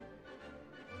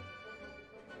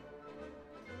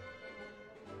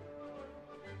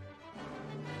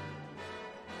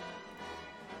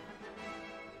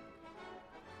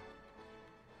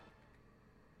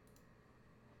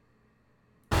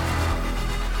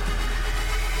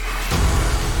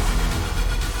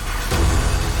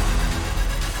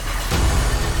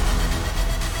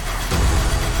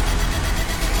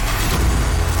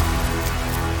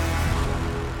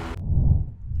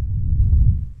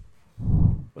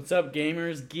What's up,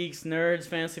 gamers, geeks, nerds,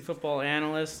 fantasy football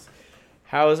analysts?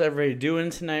 How is everybody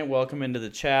doing tonight? Welcome into the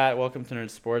chat. Welcome to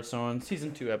Nerd Sports Zone,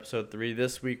 Season 2, Episode 3.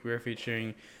 This week we are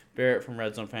featuring Barrett from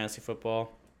Red Zone Fantasy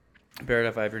Football. Barrett,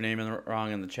 if I have your name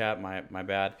wrong in the chat, my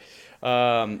bad.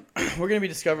 We're gonna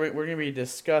be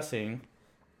discussing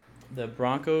the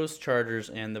Broncos,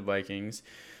 Chargers, and the Vikings.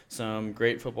 Some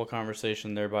great football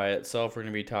conversation there by itself. We're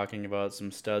going to be talking about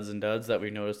some studs and duds that we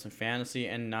noticed in fantasy,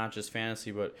 and not just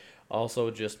fantasy, but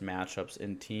also just matchups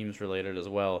and teams related as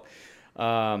well.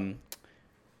 We're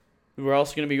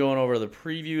also going to be going over the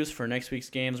previews for next week's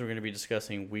games. We're going to be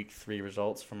discussing Week 3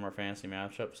 results from our fantasy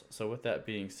matchups. So with that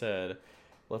being said,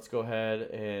 let's go ahead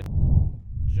and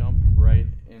jump right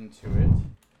into it.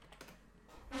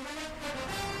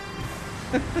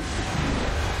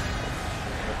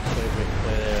 Play the intro.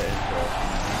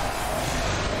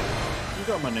 You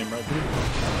got my name right, dude.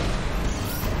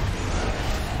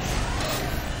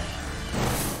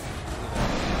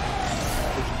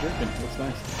 What you drinking? Looks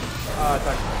nice.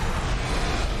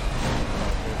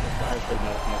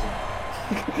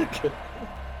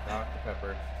 Dr.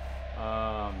 Pepper.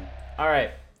 All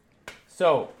right.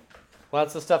 So,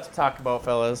 lots of stuff to talk about,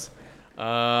 fellas.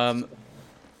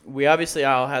 We obviously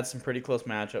all had some pretty close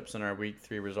matchups in our Week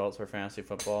 3 results for fantasy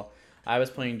football. I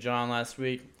was playing John last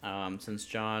week. Since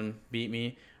John beat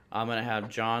me, I'm going to have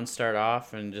John start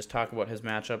off and just talk about his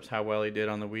matchups, how well he did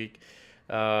on the week.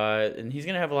 And he's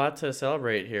going to have a lot to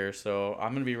celebrate here, so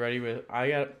I'm going to be ready with...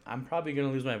 I'm probably going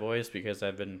to lose my voice because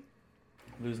I've been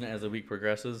losing it as the week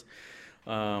progresses.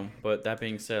 But that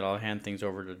being said, I'll hand things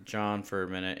over to John for a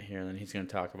minute here, and then he's going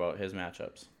to talk about his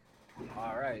matchups.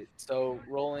 All right, so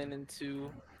rolling into...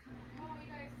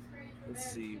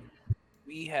 Let's see.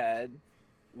 It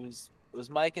was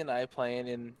Mike and I playing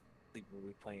in... I think we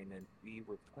were playing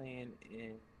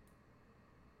in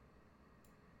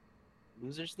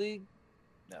Losers League?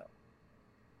 No.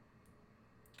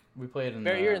 We played in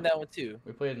Barry, you're in that one too.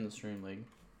 We played in the Stream League.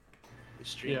 The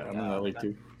Stream Yeah, I'm in that league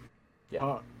too.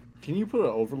 Yeah. Can you put an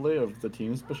overlay of the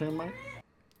teams, Basham, Mike?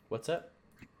 What's that?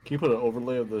 Can you put an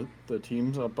overlay of the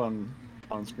teams up on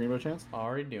screen by chance?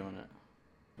 Already doing it.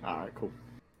 Alright, cool.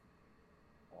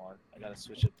 Hold on, I gotta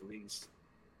switch up the leagues.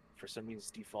 For some reason,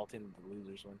 it's defaulting to the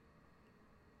Losers one.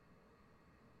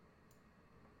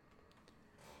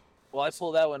 Well, I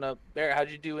pulled that one up. Barry, how'd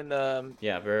you do in the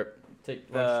Yeah, Barrett, why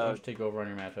don't you take over on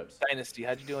your matchups? Dynasty?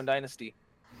 How'd you do in Dynasty?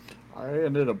 I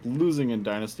ended up losing in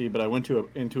Dynasty, but I went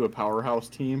into a powerhouse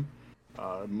team.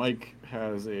 Mike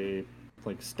has a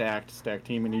stacked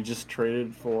team, and he just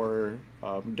traded for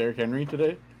Derrick Henry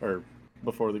today, or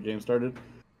before the game started.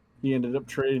 He ended up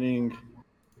trading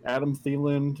Adam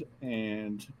Thielen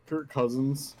and Kirk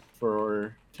Cousins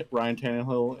for Ryan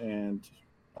Tannehill and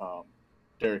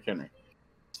Derrick Henry.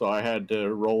 So I had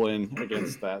to roll in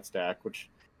against that stack, which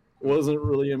wasn't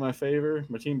really in my favor.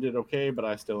 My team did okay, but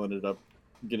I still ended up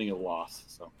getting a loss.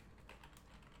 So,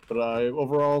 but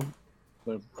overall,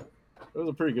 it was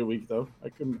a pretty good week, though. I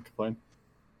couldn't complain.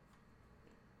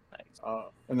 Nice.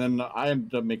 And then I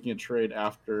ended up making a trade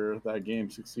after that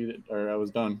game succeeded, or I was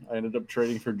done. I ended up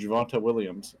trading for Javonte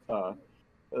Williams.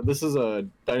 This is a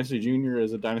Dynasty Junior,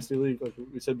 as a Dynasty League, like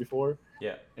we said before.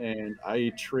 Yeah. And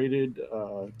I traded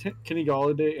Kenny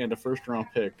Golladay and a first-round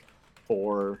pick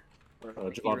for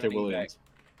Javonte Williams.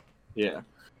 Yeah.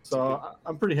 So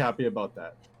I'm pretty happy about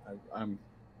that. I'm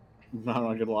not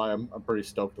gonna lie. I'm pretty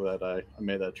stoked that I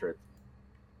made that trade.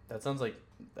 That sounds like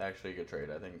actually a good trade.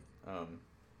 I think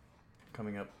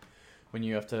coming up when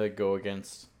you have to go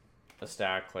against a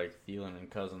stack like Thielen and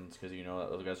Cousins, because you know that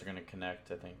those guys are going to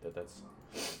connect. I think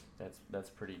that's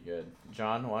pretty good.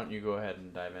 John, why don't you go ahead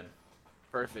and dive in?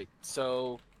 Perfect.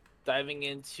 So,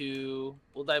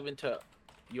 we'll dive into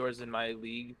yours in my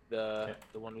league, the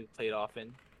one we played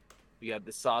often. We had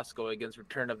the Sauce go against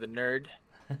Return of the Nerd.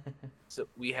 So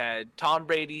we had Tom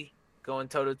Brady going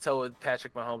toe-to-toe with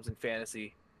Patrick Mahomes in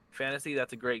fantasy. Fantasy,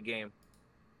 that's a great game.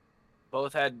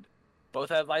 Both had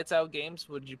lights out games.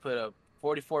 What did you put up?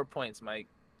 44 points, Mike,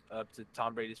 up to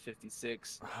Tom Brady's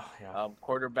 56. Oh, yeah.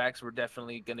 Quarterbacks were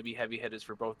definitely going to be heavy hitters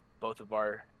for both of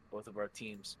our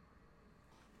teams.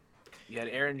 You had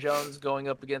Aaron Jones going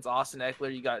up against Austin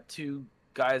Eckler. You got two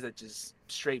guys that just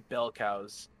straight bell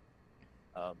cows.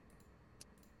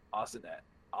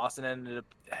 Austin ended up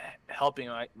helping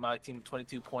my team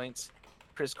 22 points.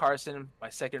 Chris Carson, my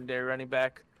secondary running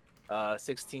back,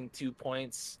 2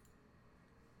 points.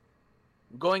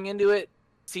 Going into it,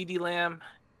 CD Lamb,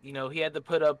 he had to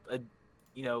put up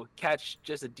catch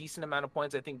just a decent amount of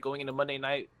points. I think going into Monday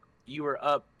night, you were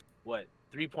up,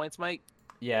 3 points, Mike?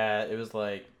 Yeah, it was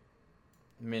like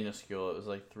minuscule. It was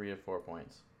like 3 or 4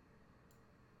 points.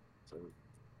 So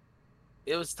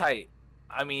it was tight.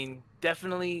 I mean,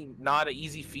 definitely not an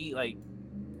easy feat. Like,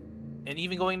 and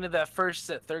even going into that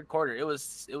third quarter, it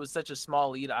was such a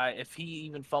small lead. If he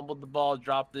even fumbled the ball,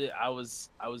 dropped it, I was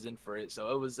in for it.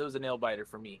 So it was a nail biter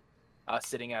for me. I was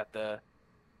sitting at the,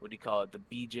 what do you call it, the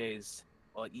BJ's,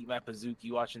 well, eat my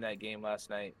Pazuki, watching that game last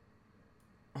night.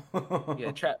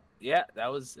 Yeah, trap. Yeah, it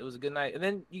was a good night. And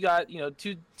then you got,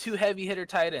 two heavy hitter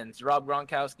tight ends, Rob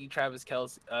Gronkowski, Travis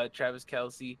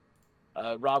Kelsey.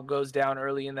 Rob goes down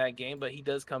early in that game, but he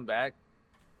does come back.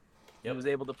 He Yep. was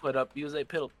able to put up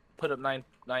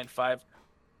 9.95.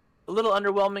 A little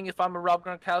underwhelming if I'm a Rob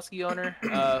Gronkowski owner.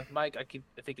 Mike, I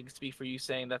think I can speak for you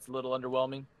saying that's a little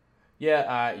underwhelming.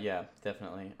 Yeah,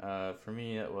 definitely. For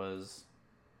me, it was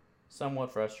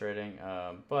somewhat frustrating,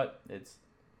 but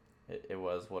it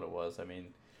was what it was. I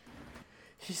mean,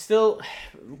 he still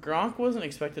Gronk wasn't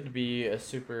expected to be a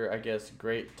super, I guess,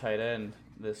 great tight end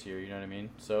this year. You know what I mean?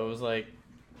 So it was like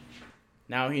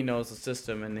now he knows the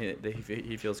system and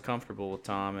he feels comfortable with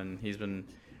Tom, and he's been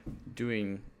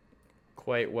doing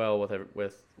quite well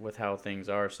with how things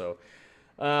are. So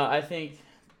I think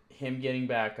him getting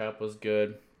back up was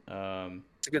good.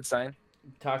 It's a good sign.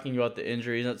 Talking about the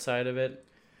injuries outside of it,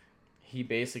 he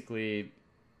basically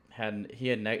had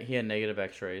negative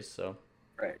X-rays, so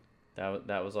Right.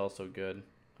 that was also good.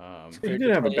 He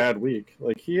didn't have a bad week.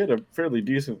 Like, he had a fairly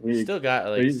decent week. Still got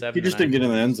But like he 7 to just didn't 9 get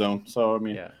in the end points. zone. So I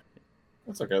mean, Yeah,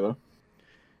 that's okay though.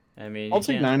 I mean I'll you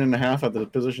take can't. 9.5 at the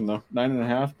position though.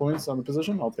 9.5 points on the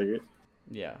position. I'll take it.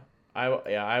 Yeah,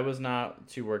 I was not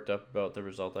too worked up about the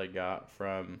result I got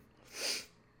from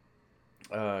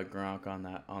Gronk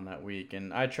on that week,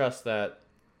 and I trust that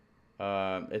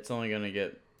it's only gonna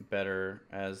get better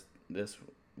as this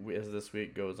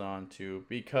week goes on too,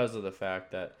 because of the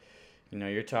fact that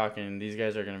you're talking these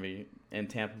guys are gonna be in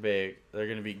Tampa Bay. They're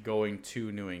gonna be going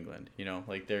to New England.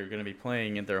 Like they're gonna be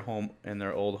playing in their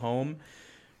old home,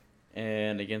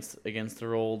 and against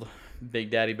their old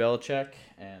Big Daddy Belichick,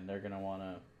 and they're gonna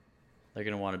wanna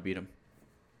beat him.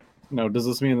 Now, does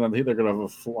this mean that they're gonna have a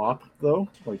flop though?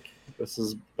 Like, this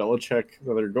is Belichick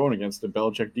that they're going against, a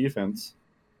Belichick defense.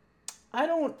 I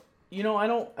don't,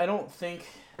 I don't think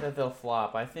that they'll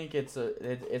flop. I think it's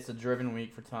a driven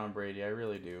week for Tom Brady. I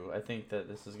really do. I think that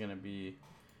this is gonna be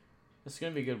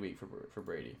a good week for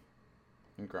Brady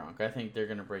and Gronk. I think they're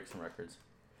gonna break some records.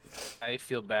 I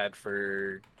feel bad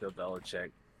for Bill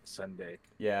Belichick Sunday.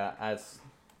 Yeah, as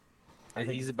I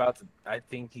think I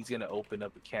think he's gonna open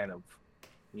up a can of,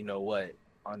 you know what,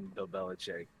 on Bill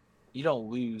Belichick. You don't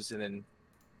lose and then,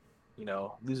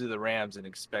 lose to the Rams and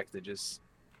expect to just,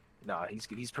 no.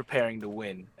 He's preparing to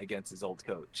win against his old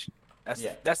coach.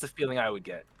 Yeah. That's the feeling I would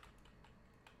get.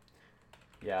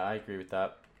 Yeah, I agree with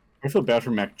that. I feel bad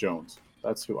for Mac Jones.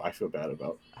 That's who I feel bad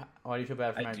about. Why do you feel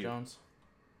bad for I Mac do. Jones?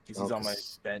 He's on my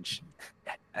bench.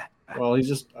 Well,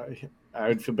 I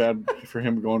would feel bad for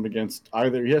him going against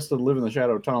either. He has to live in the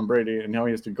shadow of Tom Brady, and now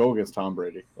he has to go against Tom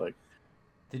Brady. Like,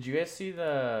 Did you guys see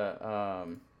the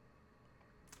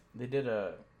they did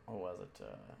a what was it?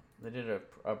 They did a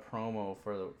promo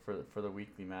for the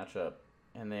weekly matchup,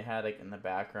 and they had, like, in the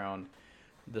background,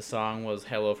 the song was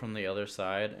 "Hello from the Other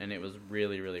Side," and it was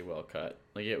really really well cut.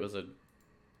 Like it was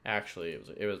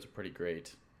pretty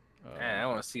great. Man, I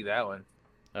want to see that one.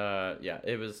 Yeah,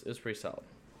 it was pretty solid.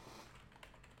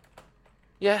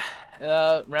 Yeah,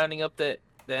 rounding up the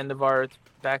end of our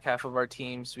back half of our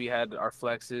teams, we had our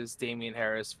flexes: Damian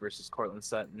Harris versus Cortland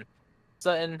Sutton.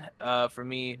 Sutton, for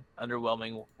me,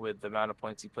 underwhelming with the amount of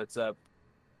points he puts up,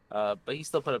 but he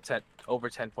still put up over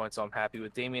 10 points, so I'm happy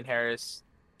with Damian Harris.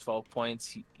 12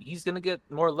 points. He's gonna get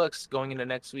more looks going into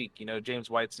next week. James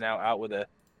White's now out with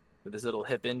his little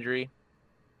hip injury.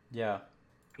 Yeah,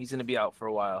 He's gonna be out for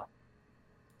a while,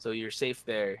 so you're safe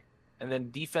there. And then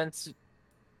defense,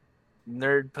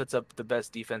 Nerd puts up the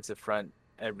best defensive front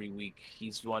every week.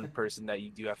 He's one person that you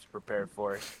do have to prepare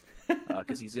for,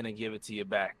 because he's gonna give it to you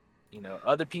back.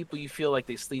 Other people, you feel like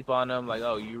they sleep on him, like,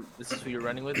 oh, this is who you're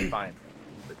running with, fine.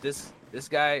 But this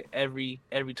guy, every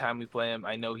time we play him,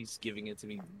 I know he's giving it to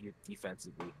me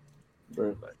defensively.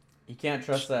 right. But you can't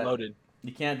trust that. loaded.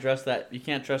 You can't trust that. You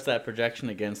can't trust that projection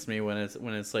against me when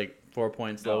it's like 4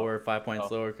 points No. lower, 5 points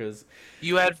No. lower, because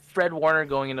You had Fred Warner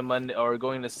going into Monday or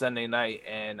going into Sunday night,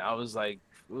 and I was like,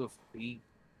 oof,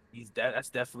 that's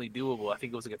definitely doable. I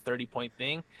think it was like a 30-point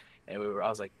thing, and I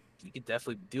was like, you could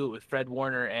definitely do it with Fred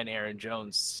Warner and Aaron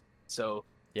Jones. So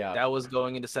yeah. that was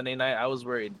going into Sunday night. I was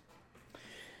worried.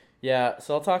 Yeah,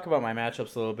 so I'll talk about my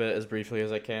matchups a little bit as briefly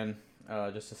as I can,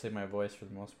 just to save my voice for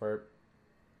the most part.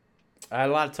 I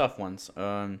had a lot of tough ones.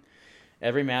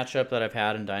 Every matchup that I've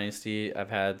had in Dynasty,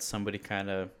 I've had somebody kind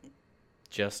of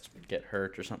just get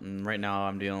hurt or something. Right now,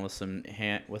 I'm dealing with some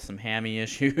hammy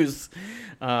issues,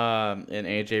 in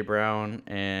AJ Brown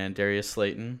and Darius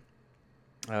Slayton.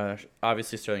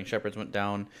 Obviously, Sterling Shepard's went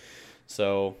down,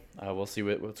 so we'll see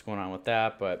what's going on with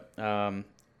that. But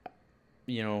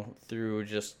through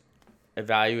just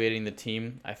evaluating the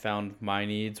team, I found my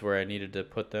needs where I needed to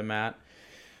put them at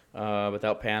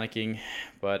without panicking.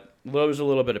 But there was a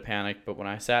little bit of panic. But when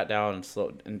I sat down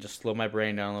and just slowed my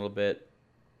brain down a little bit,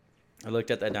 I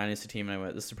looked at that dynasty team and I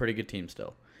went, "This is a pretty good team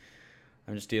still."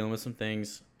 I'm just dealing with some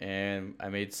things, and I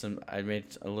made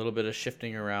a little bit of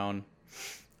shifting around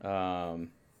to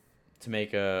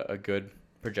make a good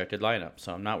projected lineup.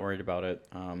 So I'm not worried about it.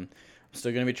 I'm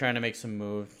still going to be trying to make some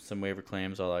moves, some waiver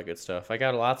claims, all that good stuff. I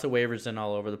got lots of waivers in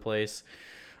all over the place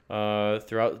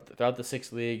throughout the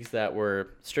 6 leagues that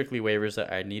were strictly waivers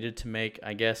that I needed to make,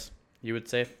 I guess you would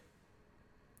say.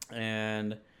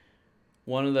 And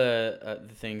one of the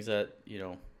things that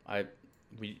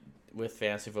we with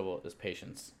fantasy football is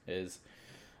patience, is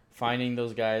finding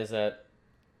those guys that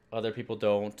other people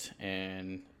don't,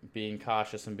 and being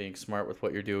cautious and being smart with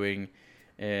what you're doing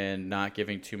and not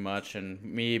giving too much. And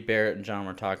me, Barrett, and John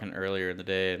were talking earlier in the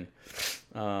day,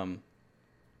 and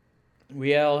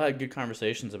we all had good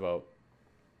conversations about,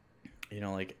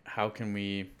 how can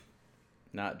we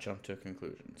not jump to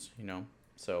conclusions,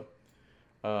 So,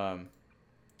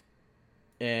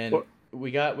 and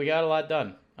we got a lot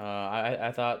done.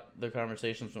 I thought the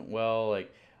conversations went well.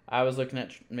 Like, I was looking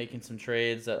at making some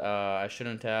trades that I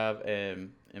shouldn't have,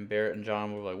 and Barrett and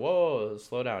John were like, "Whoa,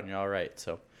 slow down, you're all right."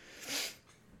 So,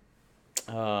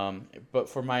 but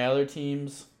for my other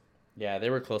teams, yeah, they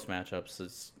were close matchups.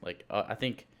 It's like I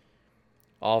think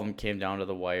all of them came down to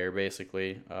the wire,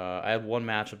 basically. I had one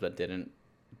matchup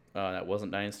that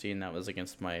wasn't Dynasty, and that was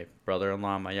against my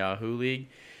brother-in-law in my Yahoo League.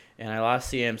 And I lost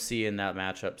CMC in that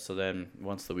matchup, so then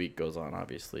once the week goes on,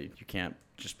 obviously, you can't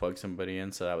just plug somebody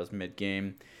in, so that was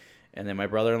mid-game. And then my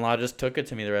brother-in-law just took it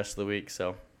to me the rest of the week,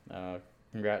 so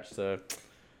congrats to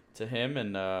him.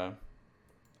 And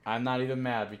I'm not even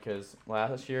mad, because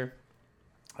last year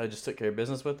I just took care of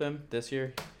business with him. This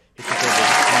year, he took care of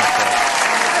business with me.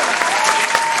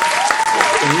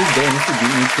 When you're dynasty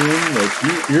beating your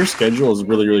team, your schedule is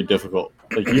really, really difficult.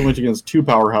 Like, you went against 2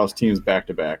 powerhouse teams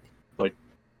back-to-back. Like,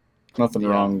 nothing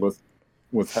wrong with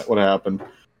what happened.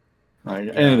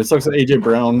 And it sucks that AJ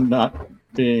Brown not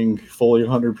being fully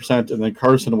 100%, and then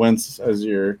Carson Wentz as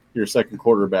your second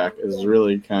quarterback is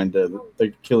really kind of the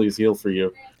Achilles heel for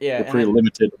you. Yeah, you're pretty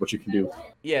limited what you can do.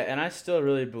 Yeah, and I still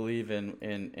really believe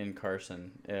in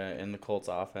Carson in the Colts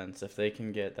offense. If they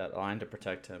can get that line to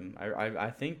protect him, I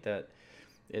think that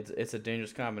it's a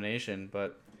dangerous combination,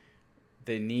 but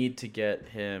they need to get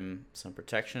him some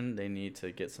protection. They need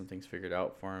to get some things figured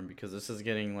out for him, because this is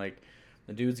getting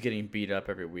the dude's getting beat up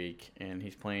every week, and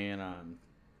he's playing on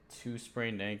 2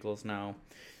 sprained ankles now.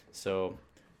 So,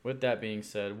 with that being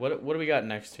said, what do we got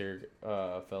next here,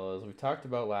 fellas? We talked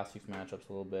about last week's matchups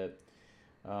a little bit.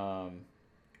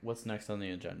 What's next on the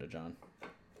agenda, John?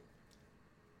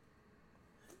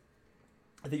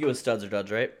 I think it was studs or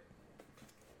duds, right?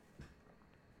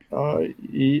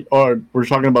 We're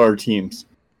talking about our teams.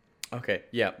 Okay,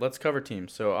 yeah, let's cover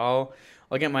teams. So I'll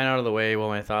get mine out of the way while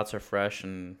my thoughts are fresh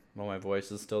and while my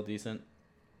voice is still decent.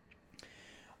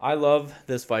 I love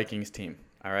this Vikings team,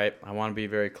 all right? I want to be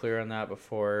very clear on that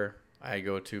before I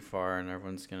go too far and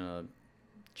everyone's going to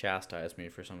chastise me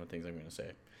for some of the things I'm going to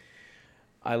say.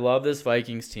 I love this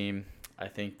Vikings team. I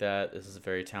think that this is a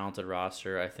very talented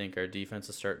roster. I think our defense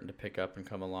is starting to pick up and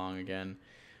come along again.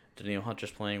 Danielle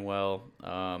Hunter's playing well.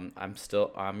 I'm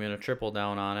going to triple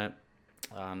down on it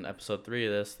on episode 3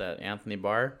 of this, that Anthony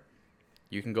Barr,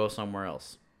 you can go somewhere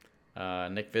else.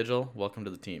 Nick Vigil, welcome to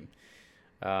the team.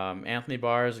 Anthony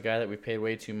Barr is a guy that we paid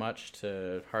way too much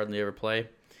to hardly ever play,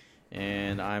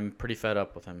 and I'm pretty fed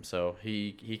up with him. So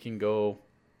he can go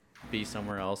be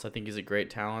somewhere else. I think he's a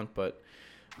great talent, but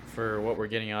for what we're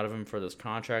getting out of him for this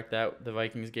contract that the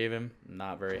Vikings gave him,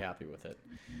 not very happy with it.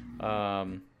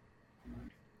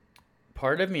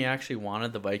 Part of me actually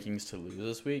wanted the Vikings to lose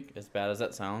this week, as bad as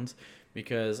that sounds,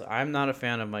 because I'm not a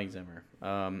fan of Mike Zimmer.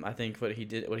 I think what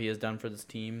he has done for this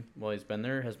team while he's been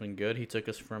there has been good. He took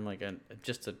us from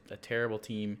just a terrible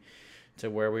team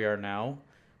to where we are now.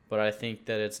 But I think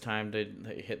that it's time to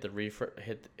hit the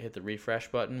refresh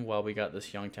button while we got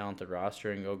this young talented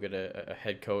roster, and go get a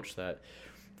head coach that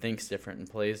thinks different and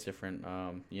plays different.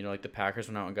 Like the Packers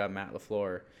went out and got Matt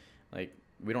LaFleur. Like,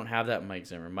 we don't have that Mike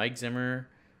Zimmer. Mike Zimmer,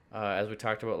 as we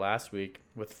talked about last week,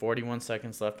 with 41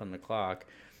 seconds left on the clock,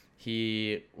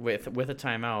 he, with a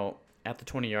timeout at the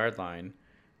 20-yard line,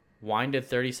 winded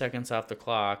 30 seconds off the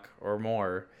clock or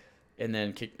more, and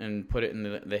then kick and put it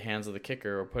in the hands of the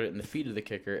kicker or put it in the feet of the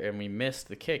kicker, and we missed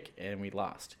the kick and we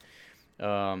lost.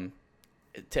 To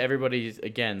everybody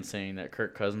again saying that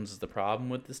Kirk Cousins is the problem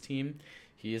with this team,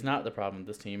 he is not the problem with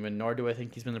this team, and nor do I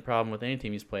think he's been the problem with any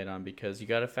team he's played on, because you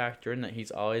got to factor in that he's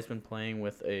always been playing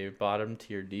with a bottom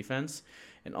tier defense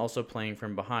and also playing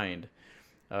from behind.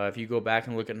 If you go back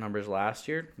and look at numbers last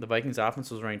year, the Vikings offense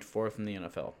was ranked 4th in the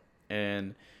NFL,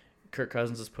 and Kirk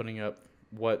Cousins is putting up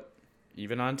what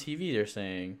even on TV they're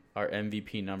saying are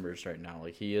MVP numbers right now.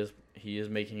 Like he is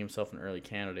making himself an early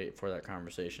candidate for that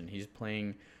conversation. He's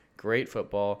playing great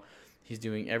football. He's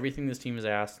doing everything this team has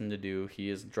asked him to do. He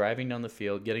is driving down the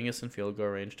field, getting us in field goal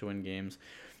range to win games.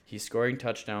 He's scoring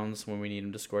touchdowns when we need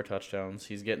him to score touchdowns.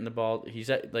 He's getting the ball. He's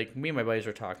at, like, me and my buddies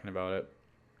were talking about it.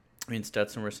 I mean,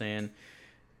 Stetson were saying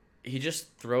he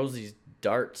just throws these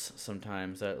darts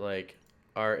sometimes that like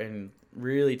are in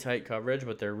really tight coverage,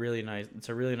 but they're really nice. It's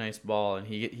a really nice ball, and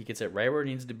he gets it right where it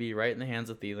needs to be, right in the hands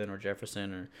of Thielen or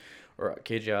Jefferson or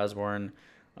KJ Osborne.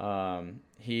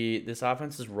 This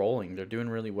offense is rolling. They're doing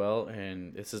really well,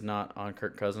 and this is not on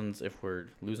Kirk Cousins if we're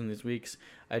losing these weeks.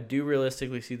 I do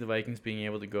realistically see the Vikings being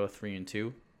able to go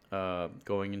 3-2,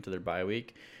 going into their bye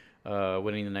week,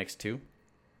 winning the next 2.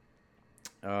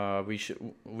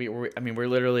 We're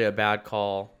literally a bad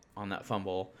call on that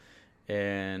fumble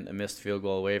and a missed field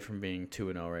goal away from being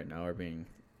 2-0 right now, or being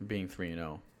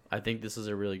 3-0. I think this is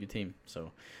a really good team.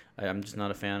 So I'm just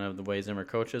not a fan of the way Zimmer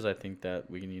coaches. I think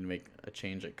that we need to make a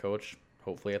change at coach,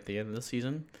 hopefully at the end of the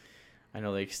season. I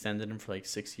know they extended him for like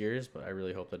 6 years, but I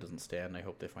really hope that doesn't stand. I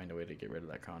hope they find a way to get rid of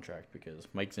that contract, because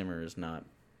Mike Zimmer is not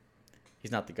 –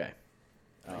 he's not the guy.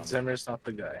 Zimmer's not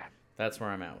the guy. That's where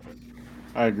I'm at with it.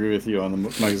 I agree with you on the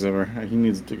Mike Zimmer. He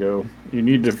needs to go. You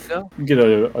need to get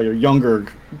a younger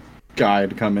guy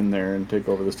to come in there and take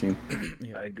over this team.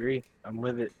 Yeah, I agree. I'm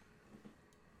with it.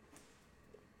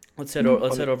 Let's head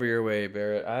over your way,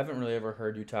 Barrett. I haven't really ever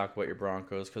heard you talk about your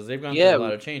Broncos, because they've gone through a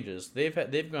lot of changes.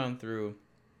 They've gone through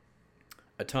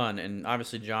a ton, and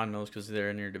obviously John knows because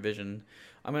they're in your division.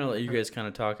 I'm gonna let you guys kind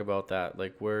of talk about that,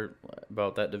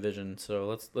 about that division.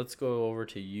 So let's go over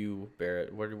to you,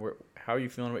 Barrett. How are you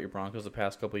feeling about your Broncos the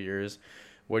past couple of years?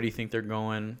 Where do you think they're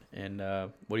going, and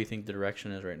what do you think the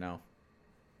direction is right now?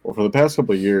 Well, for the past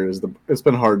couple of years, it's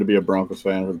been hard to be a Broncos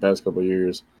fan for the past couple of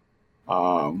years.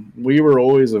 We were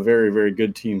always a very, very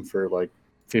good team for like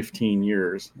 15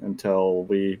 years until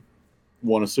we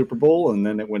won a Super Bowl, and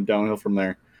then it went downhill from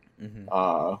there.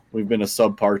 Mm-hmm. We've been a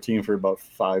subpar team for about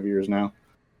 5 years now.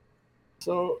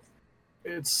 So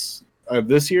it's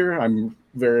this year I'm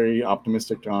very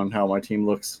optimistic on how my team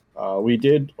looks. We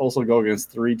did also go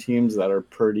against 3 teams that are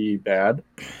pretty bad.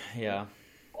 Yeah.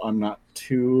 I'm not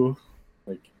too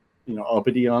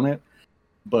uppity on it,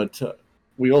 but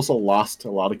we also lost a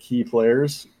lot of key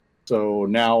players. So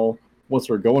now once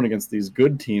we're going against these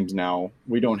good teams now,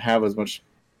 we don't have as much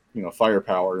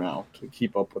firepower now to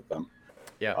keep up with them.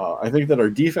 Yeah. I think that our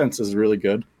defense is really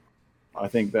good. I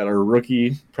think that our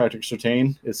rookie, Patrick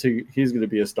Surtain, he's going to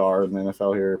be a star in the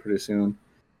NFL here pretty soon.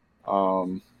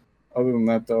 Other than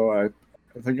that, though, I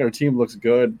think our team looks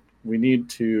good. We need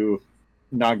to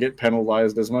not get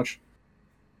penalized as much,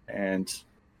 and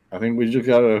I think we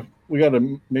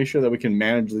gotta make sure that we can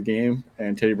manage the game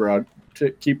and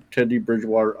keep Teddy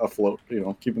Bridgewater afloat.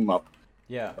 Keep him up.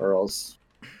 Yeah. Or else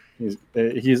he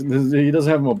doesn't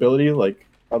have mobility like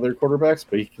other quarterbacks,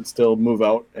 but he can still move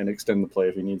out and extend the play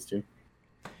if he needs to.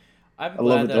 I'm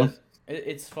glad that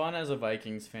it's fun as a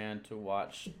Vikings fan to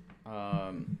watch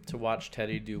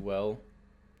Teddy do well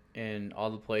in all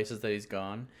the places that he's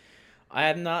gone.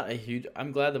 I'm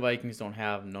glad the Vikings don't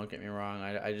have him. Don't get me wrong.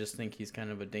 I just think he's kind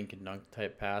of a dink and dunk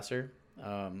type passer,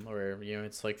 where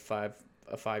it's like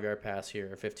a 5-yard pass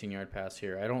here, a 15-yard pass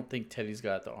here. I don't think Teddy's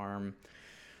got the arm,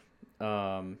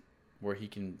 where he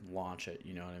can launch it.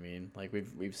 You know what I mean? Like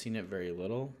we've seen it very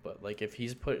little, but like if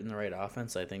he's put in the right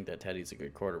offense, I think that Teddy's a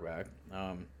good quarterback.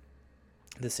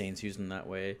 The Saints use him that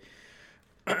way,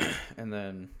 and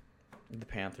then the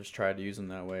Panthers tried to use him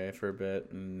that way for a bit,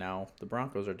 and now the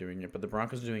Broncos are doing it. But the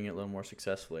Broncos are doing it a little more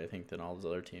successfully, I think, than all those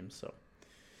other teams. So,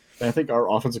 I think our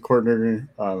offensive coordinator,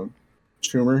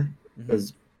 Schumer,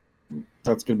 that's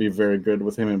going to be very good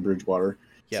with him and Bridgewater.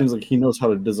 Yeah. Seems like he knows how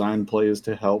to design plays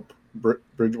to help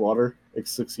Bridgewater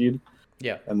succeed.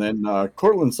 Yeah. And then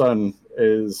Cortland Sutton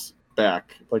is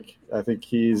back. Like I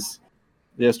think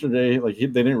yesterday, they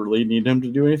didn't really need him to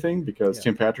do anything because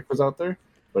Tim Patrick was out there.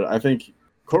 But I think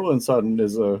Cortland Sutton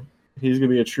he's going to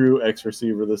be a true X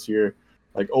receiver this year,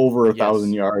 like over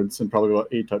 1,000 yards and probably about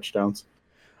 8 touchdowns.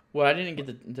 Well, I didn't get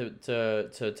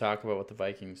to talk about what the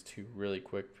Vikings too really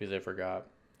quick because I forgot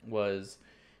was,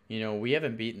 we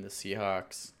haven't beaten the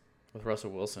Seahawks with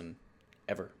Russell Wilson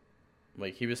ever.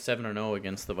 Like, he was 7-0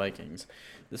 against the Vikings.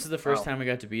 This is the first time we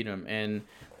got to beat him, and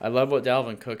I love what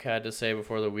Dalvin Cook had to say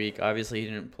before the week. Obviously, he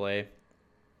didn't play,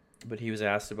 but he was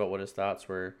asked about what his thoughts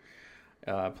were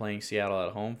playing Seattle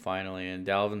at home finally, and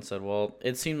Dalvin said, well,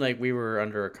 it seemed like we were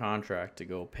under a contract to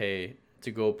go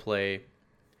play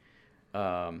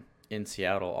in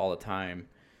Seattle all the time,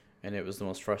 and it was the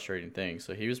most frustrating thing.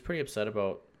 So he was pretty upset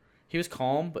about – he was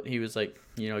calm, but he was like,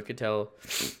 you could tell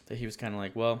that he was kind of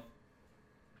like, well,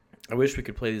 I wish we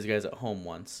could play these guys at home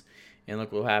once. And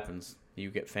look what happens. You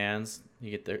get fans,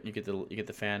 you get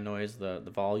the fan noise, the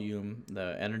volume,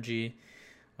 the energy.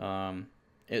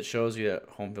 It shows you that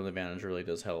home field advantage really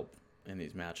does help in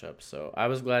these matchups. So I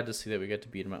was glad to see that we got to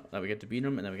beat them, and then we got to beat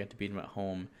them at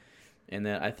home. And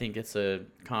that I think it's a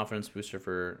confidence booster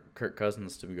for Kirk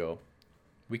Cousins to go,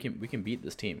 we can beat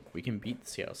this team. We can beat the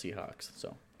Seattle Seahawks.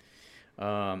 So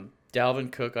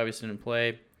Dalvin Cook obviously didn't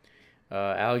play.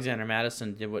 Alexander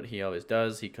Mattison did what he always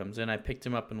does. He comes in. I picked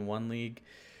him up in one league,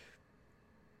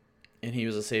 and he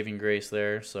was a saving grace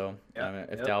there. So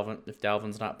if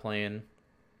Dalvin's not playing,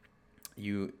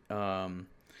 you got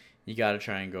to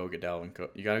try and go get Dalvin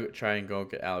Cook. You got to try and go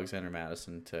get Alexander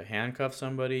Mattison to handcuff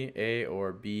somebody, A,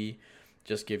 or B,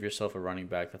 just give yourself a running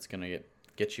back that's going to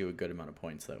get you a good amount of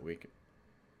points that week.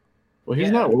 Well,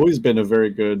 he's not always been a very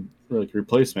good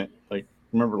replacement. Like,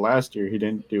 remember last year he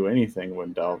didn't do anything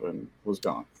when Dalvin was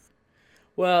gone.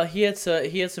 Well, he had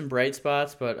some bright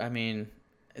spots, but I mean,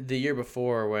 the year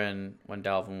before when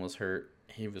Dalvin was hurt,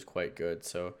 he was quite good.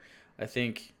 So I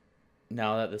think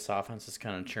now that this offense is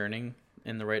kind of churning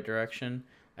in the right direction,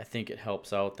 I think it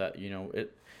helps out that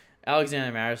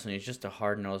Alexander Mattison, he's just a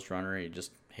hard-nosed runner. He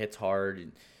just hits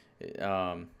hard.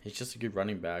 He's just a good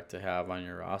running back to have on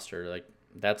your roster. Like,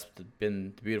 that's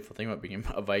been the beautiful thing about being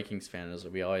a Vikings fan, is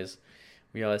that we always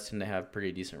tend to have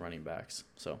pretty decent running backs.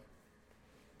 So,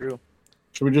 true.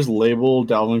 Should we just label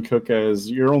Dalvin Cook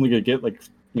as you're only gonna get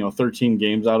 13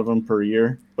 games out of him per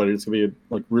year, but it's gonna be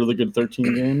really good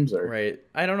 13 games? Or right?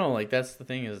 I don't know. Like, that's the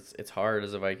thing, is it's hard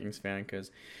as a Vikings fan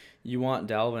because you want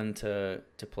Dalvin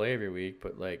to play every week,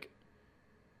 but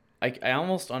I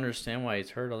almost understand why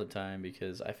he's hurt all the time,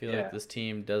 because I feel like this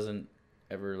team doesn't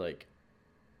ever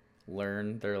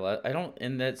learn their I don't,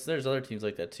 and there's other teams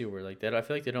like that too, where that I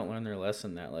feel like they don't learn their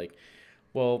lesson that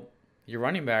well, your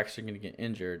running backs are going to get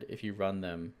injured if you run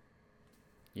them,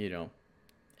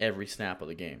 every snap of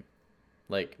the game,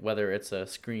 whether it's a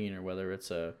screen or whether it's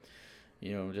a,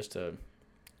 just a,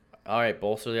 all right,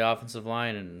 bolster the offensive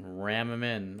line and ram them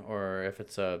in, or if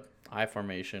it's a I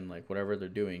formation, whatever they're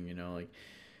doing,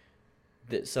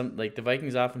 the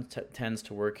Vikings offense tends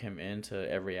to work him into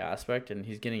every aspect, and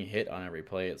he's getting hit on every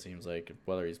play, it seems like,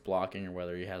 whether he's blocking or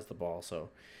whether he has the ball. So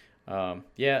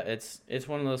it's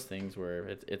one of those things where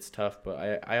it's tough,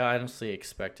 but I honestly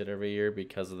expect it every year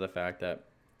because of the fact that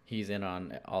he's in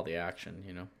on all the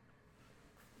action.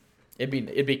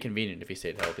 It'd be convenient if he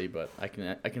stayed healthy, but I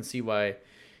can see why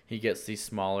he gets these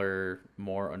smaller,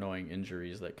 more annoying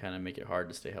injuries that kind of make it hard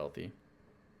to stay healthy.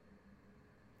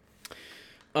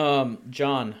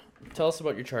 John, tell us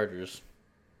about your Chargers.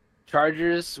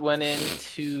 Chargers went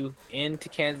into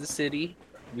Kansas City.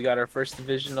 We got our first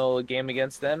divisional game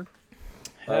against them.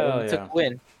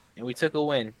 We took a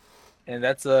win, and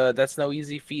that's no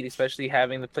easy feat, especially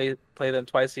having to play them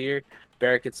twice a year.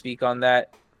 Barrett could speak on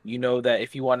that. You know that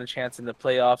if you want a chance in the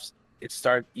playoffs,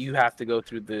 you have to go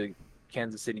through the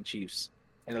Kansas City Chiefs,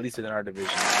 and at least within our division.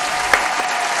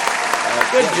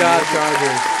 Good job,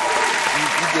 Chargers.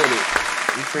 You did it.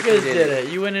 You guys did it.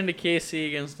 You went into KC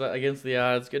against the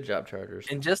odds. Good job, Chargers.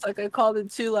 And just like I called it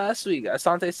too last week,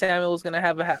 Asante Samuel was going to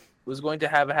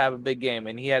have a big game,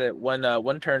 and he had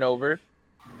one turnover,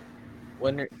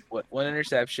 one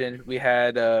interception. We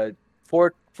had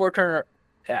four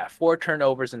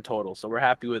turnovers in total, so we're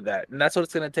happy with that. And that's what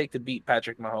it's going to take to beat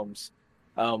Patrick Mahomes,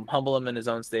 humble him in his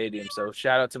own stadium. So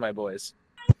shout out to my boys.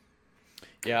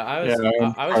 Yeah, I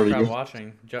was proud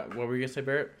watching. What were you going to say,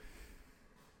 Barrett?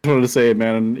 I wanted to say,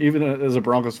 man, even as a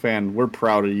Broncos fan, we're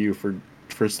proud of you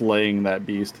for slaying that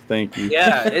beast. Thank you.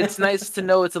 Yeah, it's nice to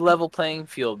know it's a level playing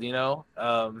field.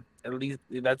 At least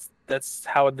that's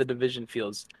how the division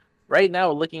feels. Right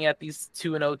now, looking at these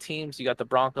 2-0 teams, you got the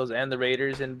Broncos and the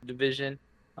Raiders in the division.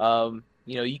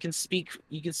 You can speak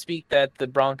that the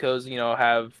Broncos,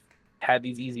 have had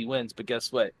these easy wins, but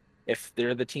guess what? If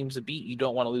they're the teams to beat, you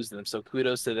don't want to lose them. So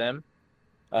kudos to them.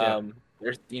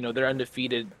 They're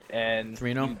undefeated, and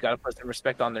 3-0. you got to put some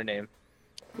respect on their name.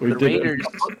 We did Raiders.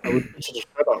 I was a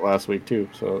shutout last week too,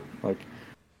 so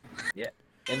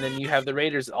And then you have the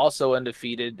Raiders also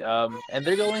undefeated, and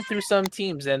they're going through some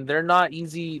teams, and they're not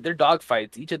easy. They're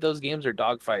dogfights. Each of those games are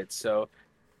dogfights. So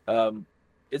um,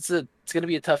 it's gonna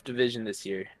be a tough division this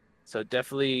year. So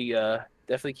definitely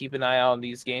keep an eye out on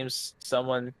these games.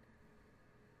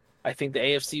 I think the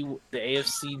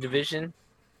AFC division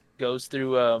goes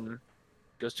through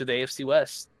the AFC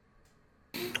West.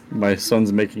 My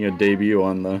son's making a debut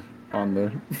on the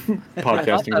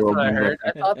podcasting world. I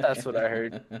thought that's what I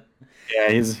heard. Yeah,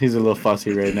 he's a little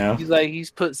fussy right now.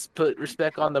 He's put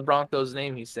respect on the Broncos'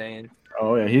 name. He's saying.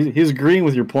 Oh yeah, he's agreeing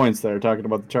with your points there, talking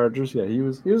about the Chargers. Yeah, he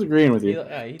was agreeing with you.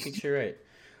 He thinks you're right.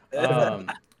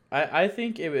 I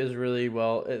think it was really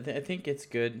well. I think it's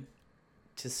good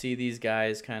to see these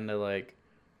guys kind of like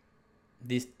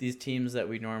these teams that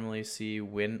we normally see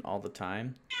win all the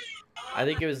time. I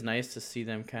think it was nice to see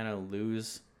them kind of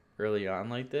lose early on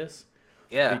like this.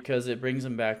 Yeah. Because it brings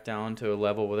them back down to a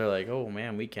level where they're like, oh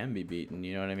man, we can be beaten.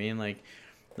 You know what I mean? Like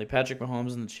Patrick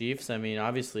Mahomes and the Chiefs. I mean,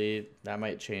 obviously that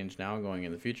might change now going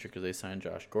in the future because they signed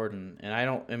Josh Gordon.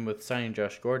 And with signing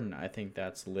Josh Gordon, I think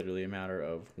that's literally a matter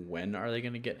of when are they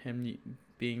going to get him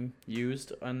being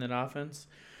used on that offense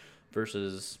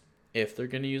versus if they're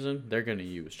going to use him, they're going to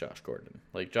use Josh Gordon.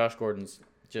 Like Josh Gordon's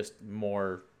just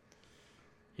more.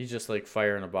 He's just like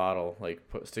fire in a bottle, like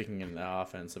sticking in the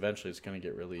offense. Eventually, it's going to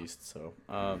get released. So,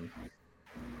 I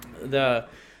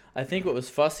think what was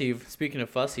fussy. Speaking of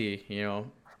fussy, you know,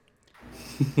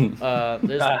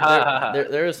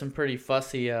 there was some pretty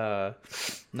fussy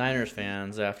Niners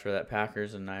fans after that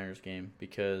Packers and Niners game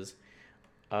because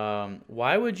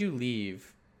why would you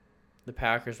leave the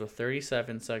Packers with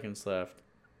 37 seconds left,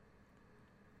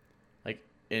 like,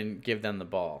 and give them the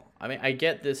ball? I mean, I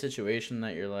get the situation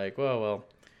that you're like, well.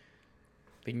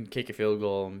 We can kick a field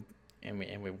goal and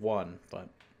we won, but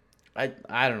I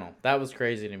don't know. That was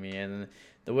crazy to me, and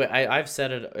the way I've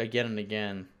said it again and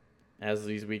again as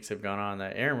these weeks have gone on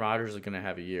that Aaron Rodgers is going to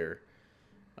have a year.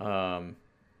 He's going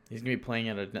to be playing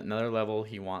at another level.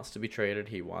 He wants to be traded.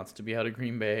 He wants to be out of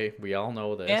Green Bay. We all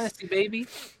know this. Fantasy baby.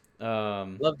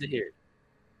 Love to hear it.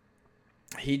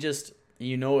 He just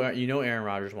Aaron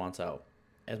Rodgers wants out.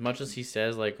 As much as he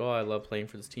says like, oh, I love playing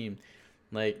for this team,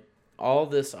 like. All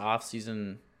this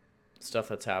off-season stuff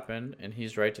that's happened, and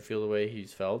he's right to feel the way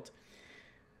he's felt.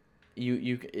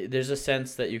 There's a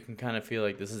sense that you can kind of feel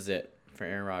like this is it for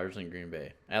Aaron Rodgers in Green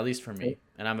Bay, at least for me.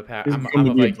 And I'm a Vikings fan.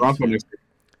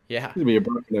 Yeah, he's gonna be a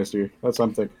Bronco next year. That's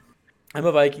something. I'm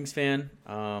a Vikings fan,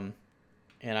 and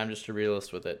I'm just a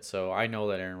realist with it. So I know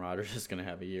that Aaron Rodgers is gonna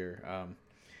have a year.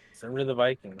 So we're the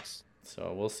Vikings.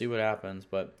 So we'll see what happens,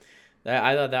 but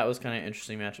I thought that was kind of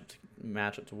interesting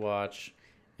matchup to watch.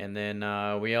 And then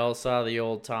we all saw the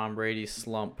old Tom Brady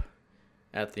slump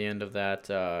at the end of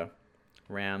that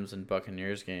Rams and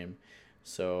Buccaneers game.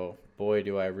 So, boy,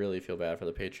 do I really feel bad for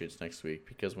the Patriots next week.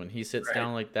 Because when he sits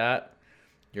down like that,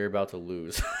 you're about to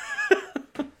lose.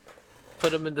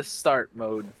 Put him in the start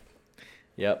mode.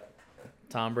 Yep.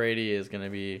 Tom Brady is going to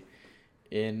be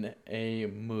in a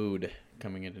mood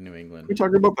coming into New England. We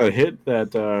talking about that hit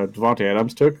that Devontae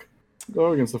Adams took,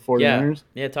 though, against the 49ers?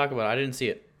 Yeah, talk about it. I didn't see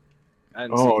it.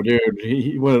 Oh, dude,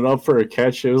 he went up for a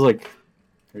catch. It was like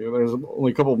there's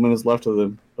only a couple of minutes left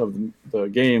of the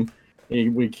game.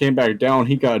 We came back down.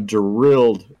 He got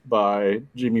drilled by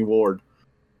Jimmy Ward,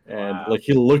 and wow. like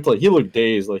he looked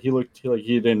dazed. Like he looked like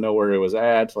he didn't know where it was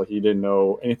at. Like he didn't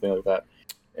know anything like that.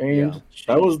 And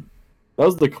that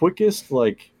was the quickest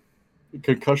like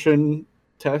concussion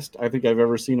test I think I've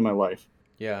ever seen in my life.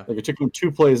 Yeah, like it took him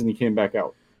 2 plays and he came back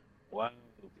out. Wow.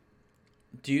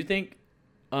 Do you think?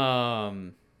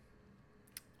 On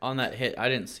that hit, I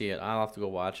didn't see it. I'll have to go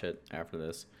watch it after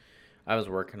this. I was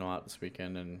working a lot this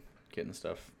weekend and getting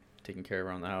stuff taken care of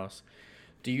around the house.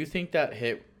 Do you think that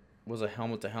hit was a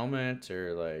helmet to helmet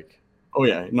or like? Oh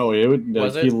yeah, no, it would.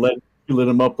 He lit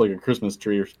him up like a Christmas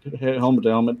tree, or helmet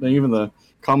to helmet. And even the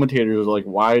commentators were like,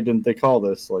 "Why didn't they call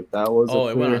this?" Like that was. Oh,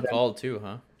 it went uncalled too,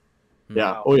 huh?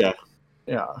 Yeah. Wow. Oh yeah.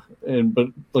 Yeah, but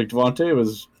like Devontae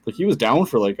was like he was down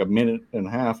for like a minute and a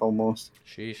half almost.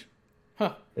 Sheesh.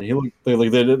 Huh. And he looked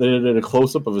like they did a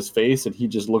close up of his face, and he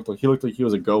looked like he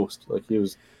was a ghost. Like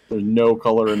there's no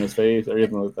color in his face or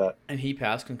anything like that. And he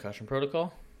passed concussion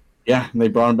protocol. Yeah, and they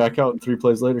brought him back out 3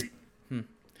 plays later.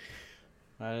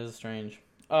 That is strange.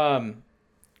 While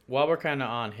we're kind of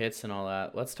on hits and all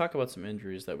that, let's talk about some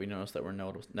injuries that we noticed that were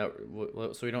noticed.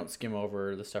 So we don't skim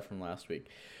over the stuff from last week.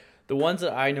 The ones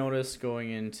that I noticed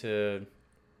going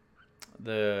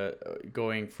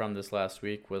from this last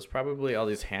week was probably all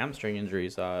these hamstring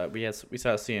injuries. We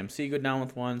saw CMC go down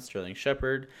with one. Sterling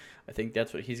Shepard, I think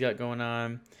that's what he's got going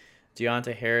on.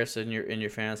 Deontay Harris in your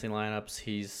fantasy lineups.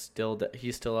 He's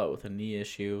still out with a knee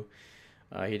issue.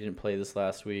 He didn't play this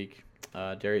last week.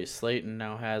 Darius Slayton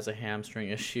now has a hamstring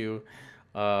issue.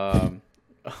 Oh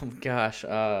gosh,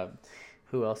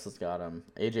 who else has got him?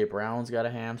 AJ Brown's got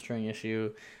a hamstring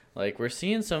issue. Like, we're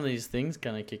seeing some of these things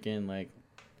kind of kick in. Like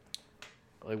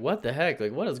what the heck?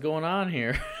 Like, what is going on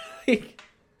here?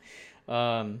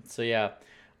 So yeah,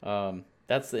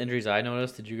 that's the injuries I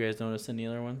noticed. Did you guys notice any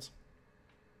other ones?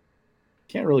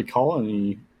 Can't really call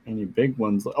any big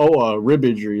ones. Oh, rib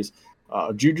injuries.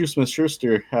 Juju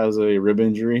Smith-Schuster has a rib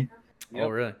injury. Yep. Oh,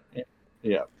 really?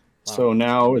 Yeah. Wow. So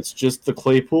now it's just the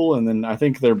Claypool, and then I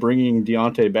think they're bringing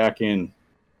Deontay back in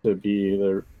to be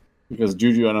there because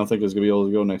Juju I don't think is going to be able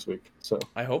to go next week. So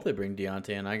I hope they bring Deontay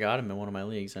in. I got him in one of my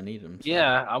leagues. I need him. So.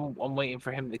 Yeah, I'm waiting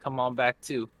for him to come on back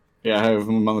too. yeah, I have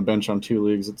him on the bench on 2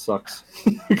 leagues. It sucks.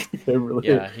 It really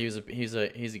Yeah, he's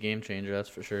a game changer. That's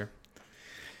for sure.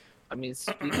 I mean,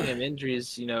 speaking of injuries,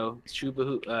 Chuba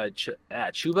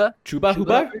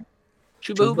Hubbard.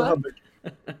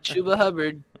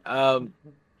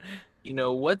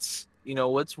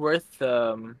 What's worth?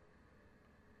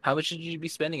 How much should you be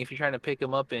spending if you're trying to pick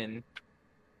him up in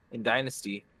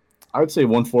Dynasty? I would say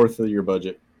 1/4 of your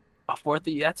budget. A fourth?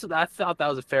 I thought that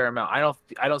was a fair amount. I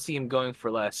don't see him going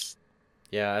for less.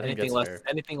 Yeah, I think Anything that's less? fair.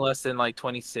 Anything less than like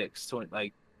 26,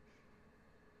 like.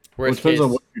 Well, it Worst depends case,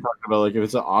 on what you're talking about. Like if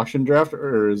it's an auction draft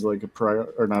or is like a prior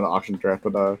or not an auction draft,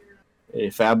 but a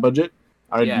fab budget.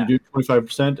 Yeah. You do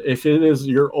 25%. If it is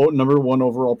your number one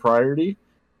overall priority,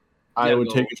 I Yeah, would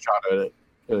go. take a shot at it.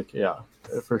 Like, yeah,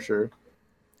 for sure.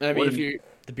 I What mean, if you?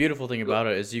 the beautiful thing about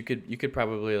it is you could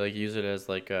probably like use it as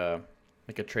like a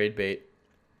trade bait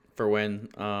for when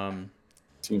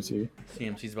CMC.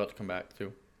 CMC's about to come back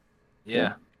too.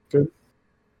 Yeah. Good.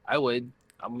 I would.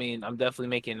 I mean, I'm definitely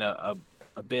making a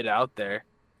bid out there.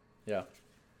 Yeah.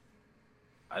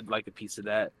 I'd like a piece of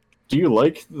that. Do you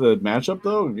like the matchup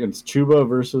though against Chuba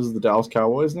versus the Dallas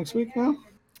Cowboys next week now?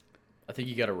 I think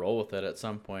you got to roll with it at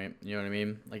some point. You know what I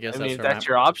mean? I guess I that's mean, if where that's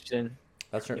your option.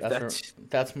 that's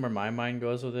where my mind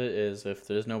goes with it. Is if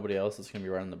there's nobody else that's gonna be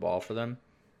running the ball for them,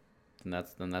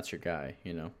 then that's your guy.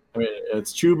 You know? I mean,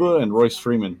 it's Chuba and Royce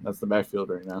Freeman. That's the backfield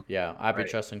right now. Yeah, I'd be Right.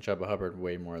 trusting Chuba Hubbard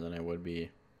way more than I would be.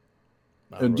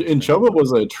 And Royce Freeman. Chuba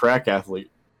was a track athlete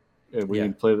when Yeah.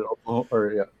 he played at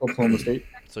Oklahoma State.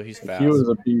 So he's fast. He was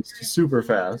a beast, super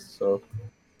fast. So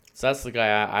So that's the guy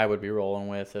I would be rolling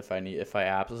with if I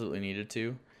absolutely needed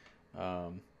to,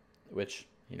 which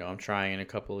I'm trying in a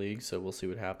couple leagues, so we'll see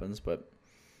what happens. But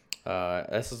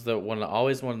this is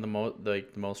always one of the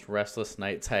most restless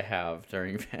nights I have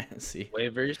during fantasy.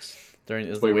 Waivers.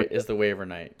 Is the waiver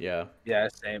night? Yeah. Yeah,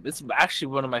 same. It's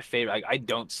actually one of my favorite. I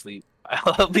don't sleep.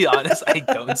 I'll be honest. I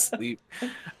don't sleep.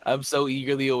 I'm so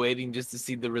eagerly awaiting just to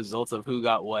see the results of who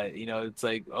got what. It's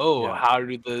like, Yeah. how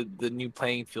do the new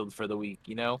playing field for the week?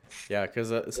 Yeah,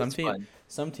 because It's fun.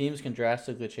 some teams can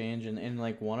drastically change. In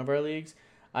like one of our leagues,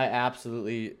 I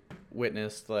absolutely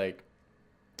witnessed like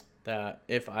that.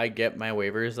 If I get my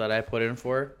waivers that I put in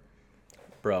for,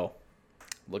 bro,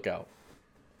 look out.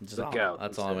 Look out,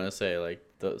 That's he all I'm said. gonna say. Like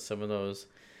some of those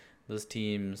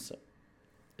teams,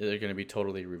 they're gonna be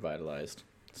totally revitalized.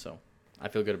 So I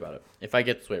feel good about it. If I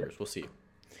get the waivers, we'll see.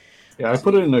 yeah, I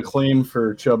put in a claim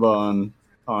for Chuba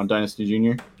on Dynasty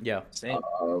Junior. Yeah. Same.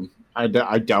 I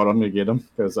doubt I'm gonna get him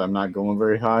because I'm not going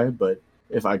very high. But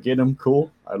if I get him,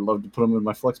 cool. I'd love to put him in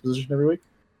my flex position every week.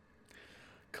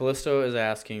 Callisto is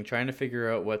asking, trying to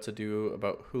figure out what to do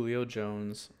about Julio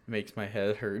Jones makes my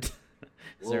head hurt.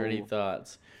 Is there any Whoa.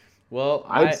 thoughts? Well,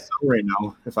 I'd sell right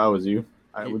now if I was you.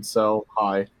 I would sell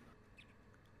high.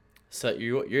 So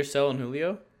you're selling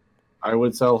Julio? I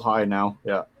would sell high now.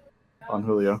 Yeah, on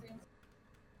Julio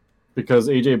because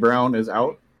AJ Brown is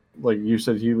out. Like you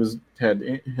said, he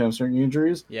had hamstring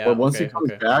injuries. Yeah, But once okay, he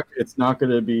comes okay. back, it's not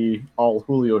going to be all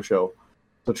Julio show.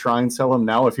 So try and sell him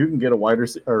now. If you can get a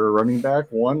or a running back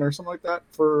one or something like that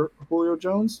for Julio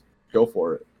Jones, go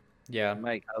for it. Yeah.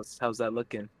 Mike, how's that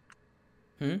looking?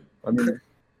 I mean,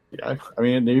 yeah. I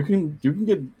mean, you can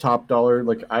get top dollar.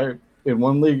 Like in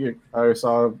one league, I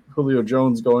saw Julio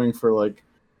Jones going for like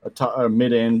a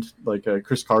mid end, like a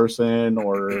Chris Carson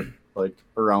or like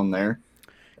around there,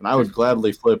 and I would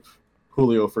gladly flip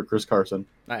Julio for Chris Carson.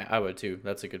 I would too.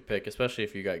 That's a good pick, especially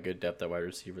if you got good depth at wide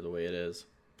receiver the way it is.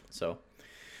 So,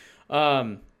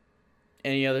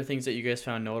 any other things that you guys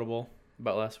found notable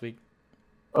about last week?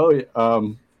 Oh yeah,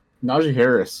 Najee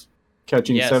Harris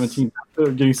catching Yes.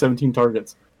 17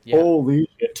 targets. Yeah. Holy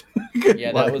shit!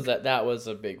 Yeah, that was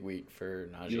a big week for You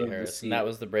Najee love to Harris, see and that it.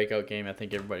 was the breakout game I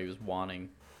think everybody was wanting.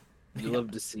 You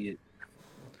love to see it.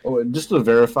 Oh, and just to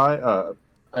verify,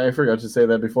 I forgot to say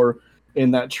that before.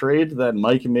 In that trade that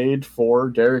Mike made for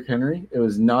Derrick Henry, it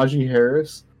was Najee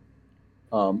Harris,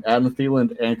 Adam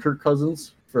Thielen, and Kirk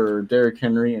Cousins for Derrick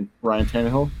Henry and Ryan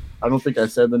Tannehill. I don't think I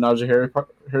said the Najee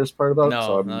Harris part about.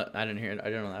 No, I didn't hear it. I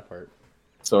didn't know that part.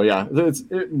 So yeah,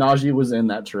 Najee was in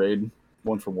that trade,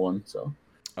 1-for-1. So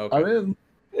Okay. I mean,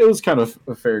 it was kind of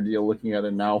a fair deal looking at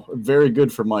it now. Very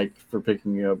good for Mike for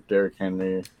picking up Derrick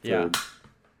Henry. Yeah.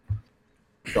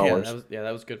 Dollars.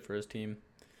 That was good for his team.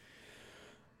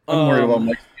 I'm worried about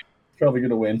Mike. He's probably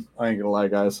gonna win. I ain't gonna lie,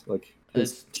 guys. Like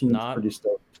his team's pretty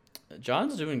stoked.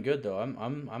 John's doing good though.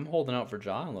 I'm holding out for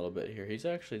John a little bit here. He's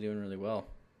actually doing really well.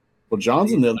 Well,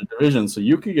 John's in the other division, so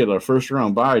you could get a first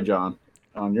round bye, John,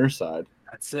 on your side.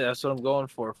 That's it. That's what I'm going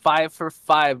for. 5 for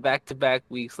 5 back-to-back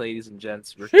weeks, ladies and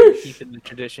gents. We're keeping the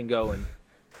tradition going.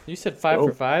 You said 5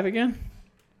 for 5 again?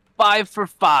 5 for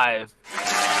 5.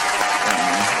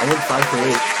 I went 5 for 8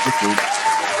 this week.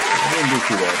 I didn't do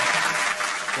too bad.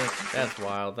 That's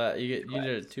wild. That you did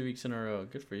it 2 weeks in a row.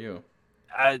 Good for you.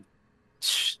 I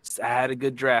had a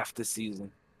good draft this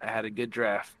season. I had a good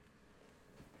draft.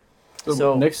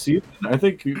 So next season, I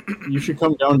think you should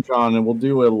come down, John, and we'll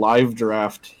do a live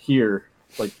draft here,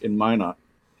 like in Minot.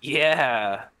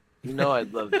 Yeah, you know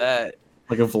I'd love that.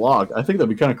 Like a vlog. I think that'd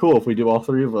be kind of cool if we do all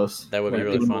three of us. That would be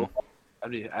really fun.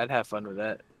 I'd have fun with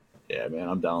that. Yeah, man,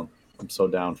 I'm down. I'm so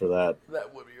down for that.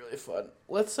 That would be really fun.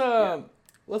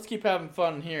 Let's keep having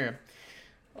fun here.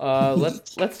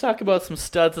 Let's talk about some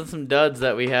studs and some duds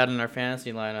that we had in our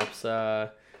fantasy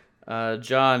lineups.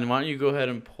 John, why don't you go ahead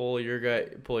and pull your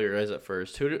guys up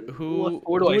first? Where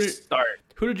do I start?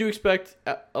 Who did you expect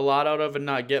a lot out of and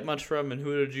not get much from, and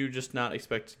who did you just not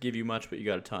expect to give you much but you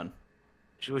got a ton?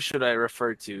 Who should I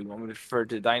refer to? You want me to refer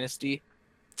to Dynasty?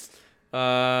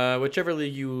 Whichever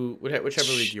league you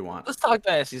want. Let's talk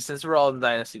Dynasty since we're all in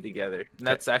Dynasty together. And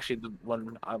that's actually the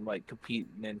one I'm like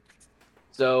competing in.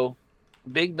 So,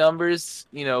 big numbers,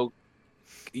 you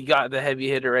got the heavy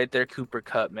hitter right there, Cooper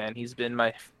Kupp, man. He's been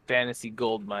my fantasy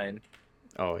gold mine.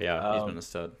 Oh yeah, he's been a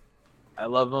stud. I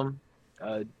love him.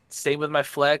 Same with my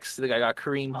flex. I got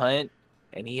Kareem Hunt,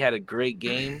 and he had a great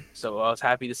game, so I was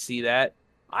happy to see that.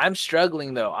 I'm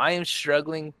struggling though. I am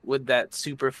struggling with that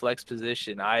super flex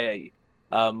position. I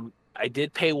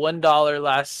did pay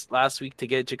 $1 last week to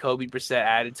get Jacoby Brissett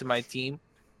added to my team.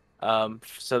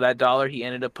 So that dollar he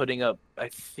ended up putting up, I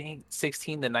think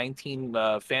 16 to 19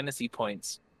 fantasy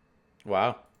points.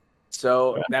 Wow.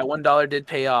 So that $1 did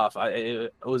pay off.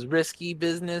 It was risky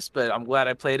business, but I'm glad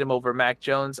I played him over Mac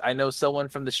Jones. I know someone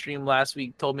from the stream last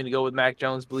week told me to go with Mac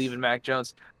Jones, believe in Mac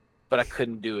Jones, but I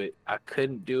couldn't do it.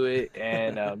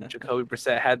 And Jacoby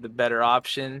Brissett had the better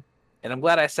option. And I'm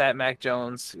glad I sat Mac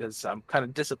Jones because I'm kind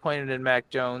of disappointed in Mac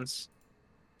Jones,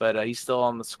 but he's still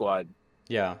on the squad.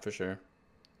 Yeah, for sure.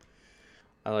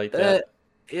 I like that.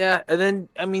 Yeah, and then,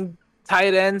 I mean,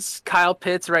 tight ends, Kyle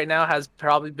Pitts right now has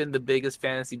probably been the biggest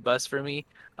fantasy bust for me.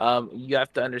 You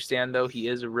have to understand, though, he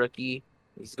is a rookie.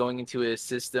 He's going into a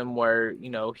system where,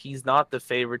 he's not the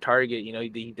favorite target.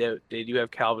 They do have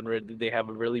Calvin Ridley. They have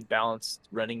a really balanced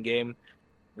running game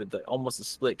with almost a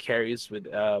split carries with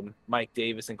Mike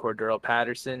Davis and Cordero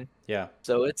Patterson. Yeah.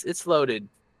 So it's loaded.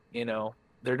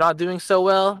 They're not doing so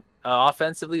well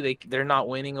offensively. They're not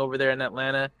winning over there in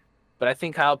Atlanta. But I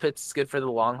think Kyle Pitts is good for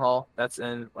the long haul.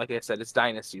 And like I said, it's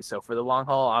dynasty. So for the long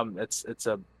haul, it's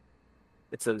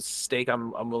a stake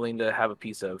I'm willing to have a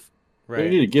piece of.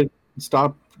 Right. You need to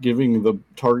stop giving the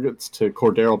targets to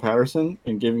Cordero Patterson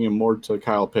and giving him more to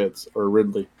Kyle Pitts or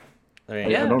Ridley. I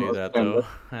don't do that though.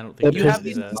 I don't think you have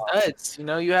these studs.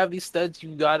 You have these studs.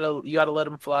 You gotta let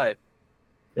them fly.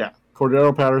 Yeah,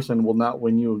 Cordero Patterson will not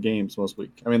win you games most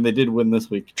week. I mean, they did win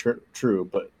this week, true,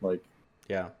 but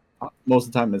yeah. Most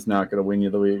of the time, it's not going to win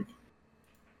you the week.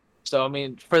 So, I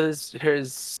mean, for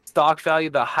his stock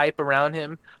value, the hype around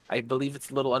him, I believe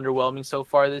it's a little underwhelming so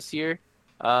far this year.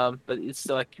 But it's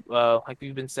still like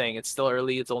we've been saying, it's still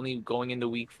early. It's only going into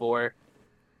week 4.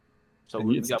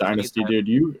 So it's dynasty, dude.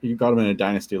 You got him in a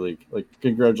dynasty league.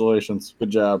 Congratulations,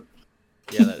 good job.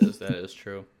 Yeah, that is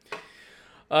true.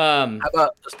 How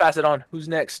about let's pass it on? Who's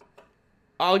next?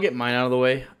 I'll get mine out of the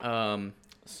way.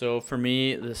 So for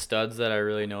me, the studs that I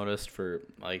really noticed for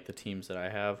the teams that I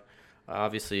have,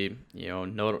 obviously,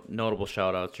 notable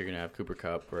shout outs. You're gonna have Cooper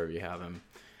Kupp wherever you have him.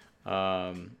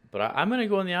 But I'm gonna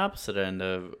go on the opposite end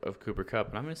of Cooper Kupp,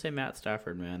 and I'm gonna say Matt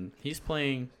Stafford. Man, he's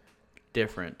playing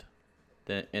different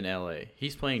than in LA.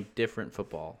 He's playing different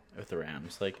football with the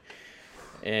Rams.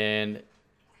 And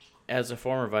as a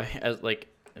former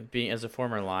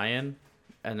Lion.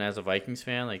 And as a Vikings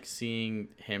fan, seeing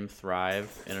him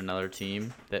thrive in another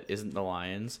team that isn't the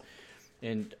Lions,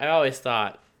 and I always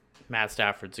thought Matt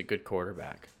Stafford's a good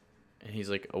quarterback, and he's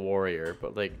like a warrior.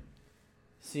 But like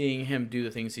seeing him do the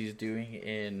things he's doing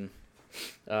in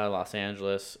Los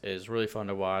Angeles is really fun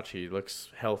to watch. He looks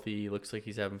healthy. He looks like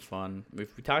he's having fun. We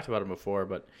talked about him before,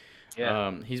 but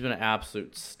he's been an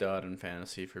absolute stud in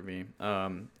fantasy for me.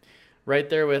 Right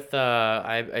there with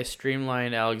I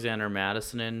streamlined Alexander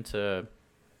Madison into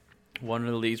one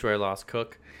of the leagues where I lost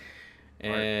Cook,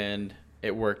 and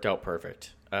it worked out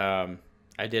perfect.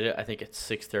 I did it, I think, at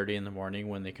 6:30 in the morning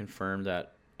when they confirmed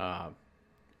that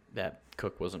that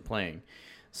Cook wasn't playing.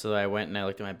 So I went and I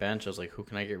looked at my bench. I was like, who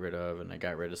can I get rid of? And I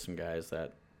got rid of some guys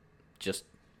that just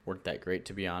weren't that great,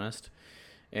 to be honest.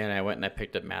 And I went and I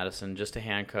picked up Madison just to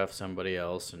handcuff somebody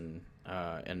else and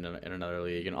in another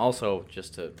league, and also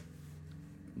just to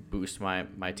boost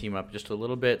my team up just a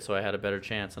little bit so I had a better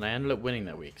chance. And I ended up winning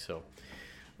that week. So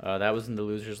that was in the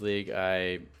Losers League.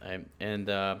 I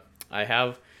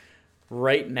have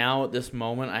right now at this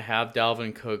moment, I have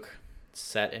Dalvin Cook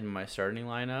set in my starting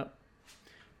lineup,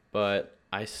 but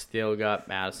I still got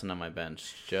Madison on my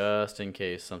bench just in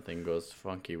case something goes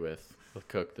funky with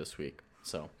Cook this week.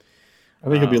 So I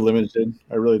think he'll be limited.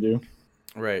 I really do.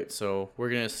 Right. So we're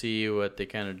gonna see what they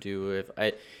kind of do. If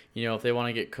they want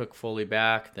to get Cook fully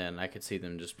back, then I could see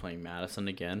them just playing Madison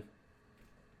again.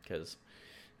 Because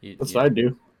that's what I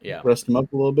do. Yeah. Rest him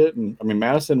up a little bit, and I mean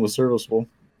Madison was serviceable.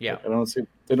 Yeah. I don't see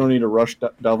they don't need to rush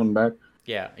Dalvin back.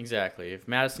 Yeah, exactly. If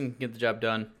Madison can get the job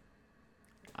done,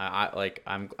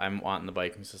 I'm wanting the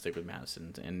Vikings to stick with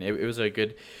Madison, and it was a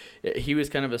good. He was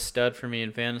kind of a stud for me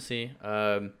in fantasy.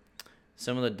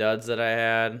 Some of the duds that I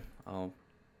had, I'll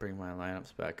bring my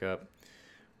lineups back up.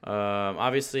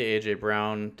 Obviously, AJ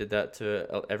Brown did that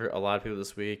to a lot of people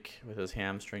this week with his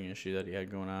hamstring issue that he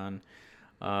had going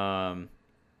on.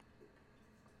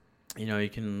 You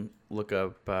can look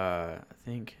up. I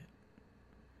think.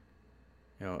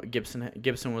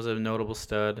 Gibson was a notable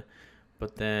stud,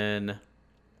 but then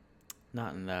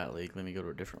not in that league. Let me go to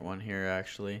a different one here,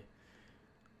 actually.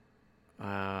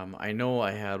 I know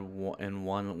I had in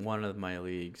one of my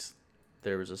leagues,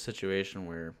 there was a situation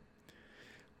where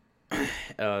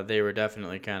they were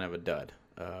definitely kind of a dud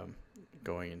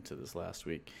going into this last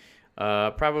week.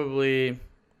 Probably,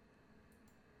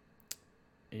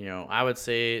 I would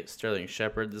say Sterling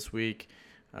Shepard this week.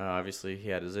 Obviously, he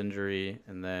had his injury,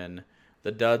 and then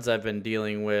the duds I've been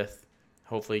dealing with,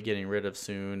 hopefully getting rid of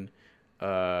soon,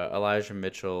 Elijah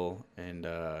Mitchell and,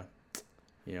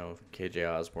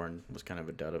 KJ Osborne was kind of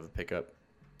a dud of a pickup.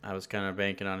 I was kind of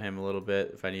banking on him a little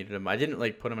bit if I needed him. I didn't,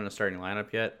 put him in a starting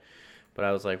lineup yet, but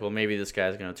I was like, well, maybe this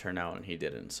guy's going to turn out, and he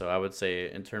didn't. So I would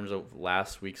say in terms of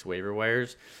last week's waiver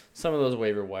wires, some of those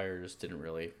waiver wires didn't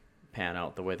really pan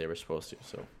out the way they were supposed to.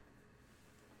 So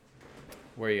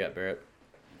where you at, Barrett?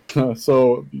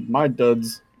 So my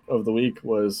duds of the week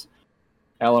was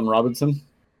Allen Robinson.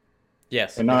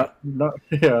 Yes. And not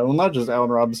just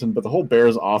Allen Robinson, but the whole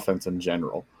Bears offense in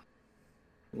general.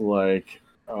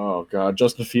 Oh God,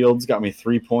 Justin Fields got me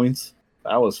 3 points.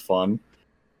 That was fun.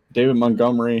 David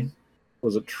Montgomery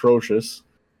was atrocious.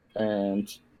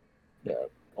 And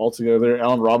altogether,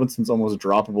 Allen Robinson's almost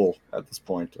droppable at this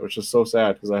point, which is so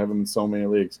sad because I have him in so many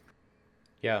leagues.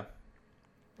 Yeah.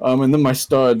 And then my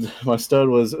stud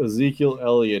was Ezekiel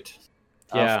Elliott.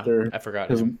 Yeah, I forgot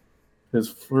him.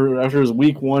 After his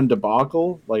week 1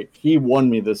 debacle, he won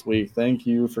me this week. Thank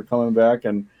you for coming back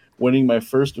and winning my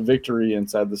first victory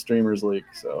inside the Streamers League.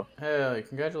 So hey,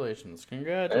 congratulations! There we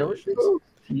go.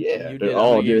 Yeah, you did.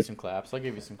 I'll give you some claps. I'll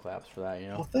give you some claps for that.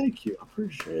 Oh, thank you. I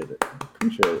appreciate it.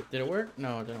 Did it work?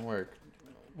 No, it didn't work.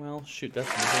 Well, shoot, that's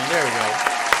the thing. There we go.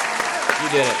 You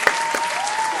did it.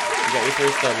 You got your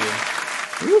first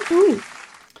W. Woo-hoo.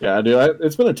 Yeah, dude,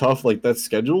 it's been a tough, that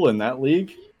schedule in that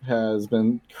league has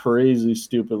been crazy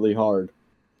stupidly hard.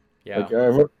 Yeah.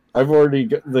 I've already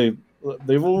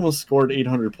they've almost scored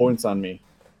 800 points on me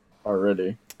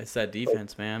already. It's that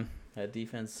defense, man. That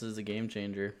defense is a game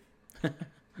changer.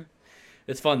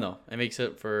 It's fun though. It makes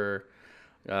it for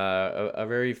a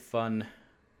very fun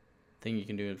thing you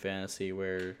can do in fantasy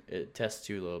where it tests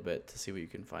you a little bit to see what you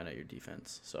can find out your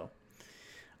defense. So,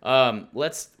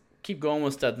 let's keep going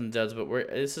with studs and duds, but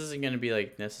this isn't going to be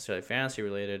necessarily fantasy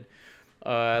related.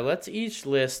 Let's each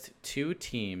list 2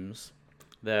 teams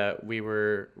that we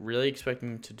were really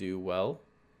expecting to do well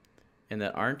and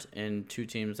that aren't, and 2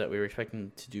 teams that we were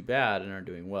expecting to do bad and are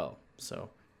doing well.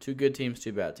 So 2 good teams,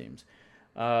 2 bad teams.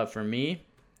 For me,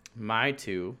 my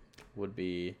 2 would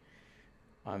be,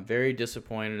 I'm very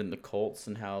disappointed in the Colts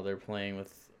and how they're playing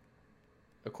with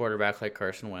a quarterback like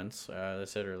Carson Wentz. As I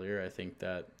said earlier, I think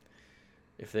that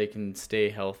if they can stay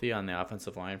healthy on the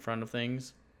offensive line front of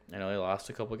things, I know they lost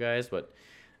a couple guys, but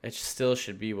it still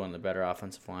should be one of the better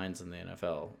offensive lines in the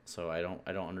NFL. So I don't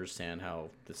understand how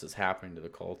this is happening to the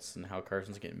Colts and how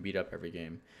Carson's getting beat up every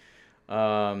game.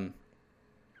 I'm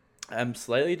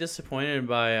slightly disappointed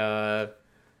by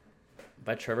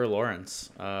Trevor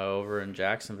Lawrence over in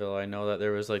Jacksonville. I know that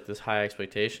there was like this high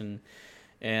expectation,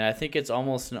 and I think it's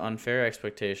almost an unfair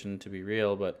expectation to be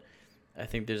real, but I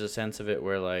think there's a sense of it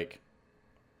where like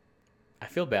I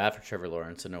feel bad for Trevor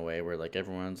Lawrence in a way where like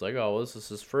everyone's like, oh, well, this is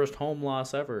his first home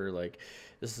loss ever. Like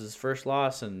this is his first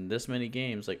loss in this many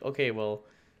games. Like, okay, well,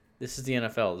 this is the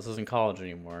NFL. This isn't college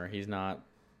anymore. He's not,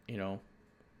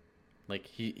 like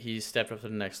he stepped up to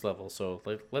the next level. So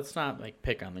like let's not like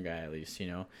pick on the guy at least,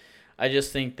 I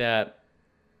just think that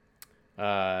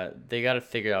they got to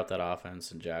figure out that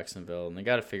offense in Jacksonville, and they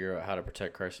got to figure out how to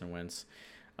protect Carson Wentz.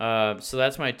 So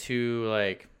that's my two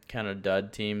like kind of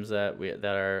dud teams that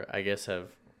are I guess have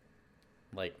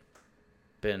like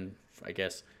been I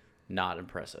guess not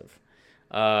impressive.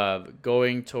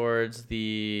 Going towards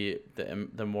the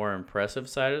more impressive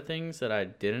side of things that I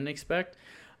didn't expect,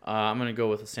 I'm going to go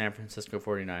with the San Francisco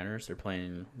 49ers. They're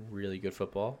playing really good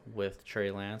football with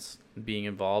Trey Lance being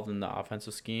involved in the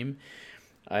offensive scheme.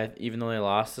 Even though they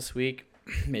lost this week,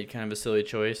 made kind of a silly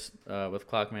choice with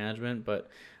clock management, but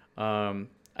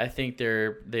I think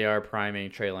they are priming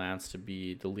Trey Lance to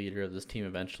be the leader of this team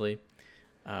eventually.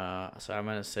 So I'm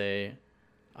going to say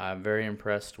I'm very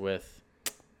impressed with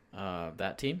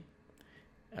that team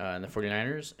and the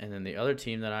 49ers. And then the other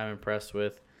team that I'm impressed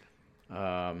with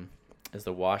is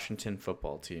the Washington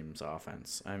football team's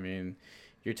offense. I mean,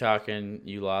 you're talking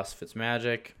you lost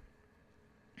Fitzmagic,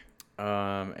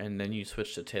 and then you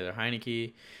switched to Taylor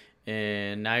Heineke.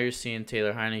 And now you're seeing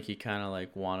Taylor Heineke kind of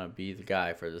like want to be the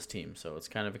guy for this team. So it's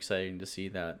kind of exciting to see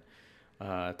that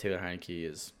Taylor Heineke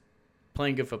is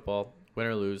playing good football, win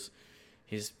or lose.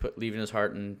 He's leaving his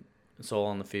heart and soul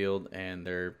on the field, and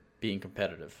they're being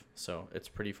competitive. So it's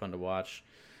pretty fun to watch.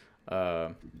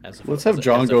 Let's have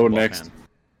John go next. Fan.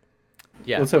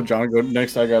 Yeah. Let's have John go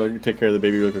next. I gotta take care of the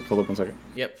baby real quick. Hold up 1 second.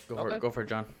 Yep. Go for it,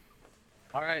 John.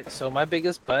 All right. So my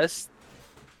biggest bust.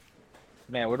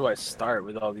 Man, where do I start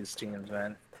with all these teams,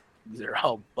 man? These are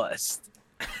all bust.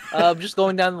 Just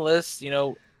going down the list,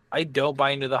 I don't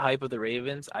buy into the hype of the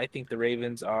Ravens. I think the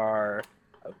Ravens are,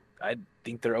 I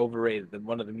think they're overrated. They're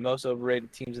one of the most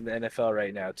overrated teams in the NFL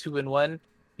right now. 2-1.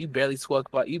 You barely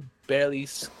snuck by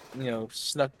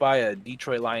a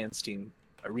Detroit Lions team,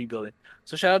 a rebuilding.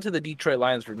 So shout out to the Detroit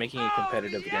Lions for making it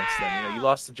competitive against them. You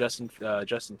lost to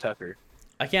Justin Tucker.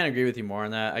 I can't agree with you more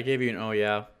on that. I gave you an oh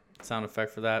yeah sound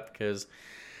effect for that because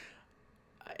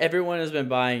everyone has been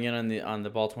buying in on the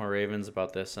Baltimore Ravens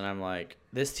about this, and I'm like,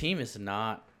 this team is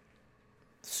not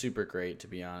super great, to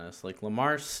be honest. Like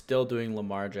Lamar's still doing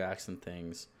Lamar Jackson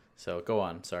things. So go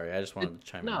on. Sorry, I just wanted to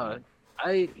chime in.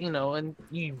 No, and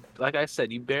you, like I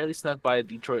said, you barely snuck by a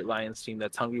Detroit Lions team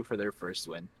that's hungry for their first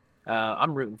win.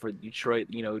 I'm rooting for Detroit.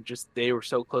 Just they were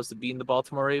so close to beating the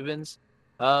Baltimore Ravens.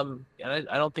 And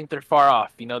I don't think they're far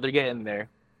off. They're getting there.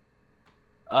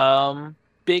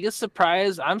 Biggest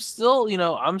surprise, I'm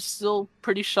still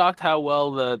pretty shocked how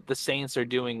well the Saints are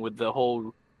doing with the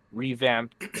whole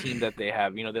revamped team that they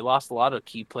have. They lost a lot of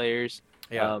key players.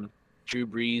 Yeah. Drew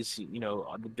Brees,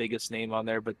 the biggest name on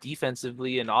there, but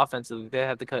defensively and offensively, they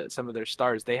had to cut some of their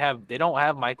stars. They don't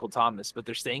have Michael Thomas, but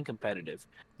they're staying competitive.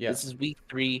 Yeah. This is week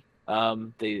 3.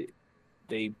 They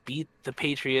beat the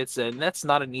Patriots, and that's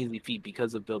not an easy feat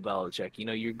because of Bill Belichick.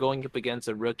 You're going up against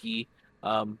a rookie.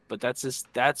 But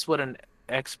that's what an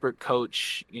expert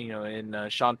coach, in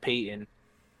Sean Payton,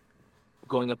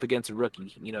 going up against a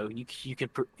rookie.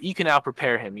 You can out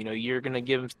prepare him. You're gonna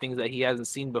give him things that he hasn't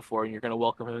seen before, and you're gonna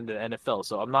welcome him to the NFL.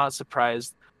 So I'm not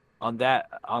surprised on that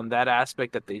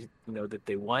aspect that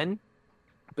they won,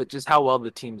 but just how well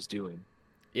the team's doing.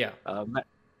 Yeah.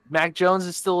 Mac Jones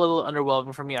is still a little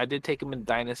underwhelming for me. I did take him in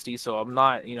Dynasty, so I'm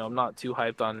not too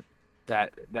hyped on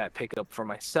that pickup for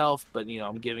myself, but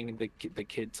I'm giving the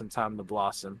kid some time to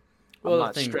blossom. I'm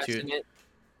not stressing it.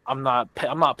 I'm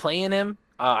not playing him.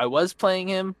 I was playing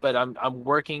him, but I'm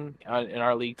working in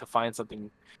our league to find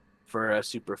something for a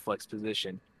super flex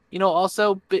position.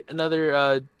 Also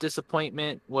another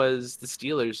disappointment was the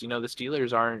Steelers. The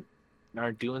Steelers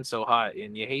aren't doing so hot,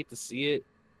 and you hate to see it.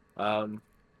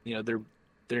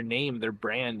 Their name, their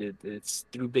brand, it's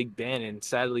through Big Ben, and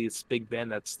sadly it's Big Ben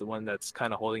that's the one that's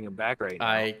kind of holding him back right now.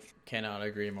 I cannot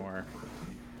agree more.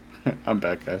 I'm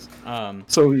back, guys.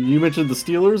 So you mentioned the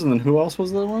Steelers, and then who else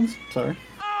was the ones? Sorry.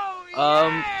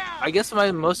 I guess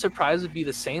my most surprise would be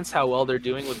the Saints, how well they're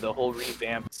doing with the whole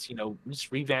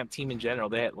revamped team in general.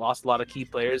 They had lost a lot of key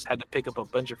players, had to pick up a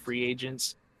bunch of free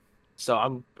agents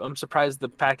So I'm surprised the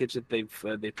package that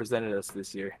they presented us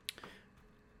this year.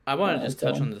 I want to just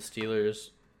touch on the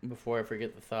Steelers before I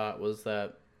forget the thought. Was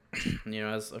that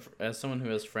as someone who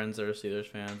has friends that are Steelers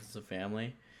fans as a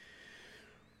family,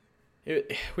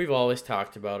 we've always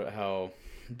talked about it, how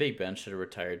Big Ben should have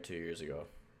retired 2 years ago.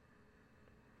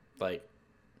 Like,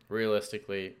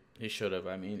 realistically, he should have.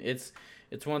 I mean, it's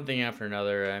one thing after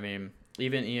another. I mean,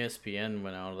 even ESPN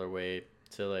went out of their way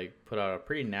to like put out a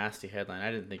pretty nasty headline.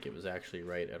 I didn't think it was actually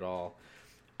right at all.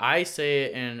 I say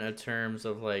it in a terms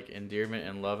of like endearment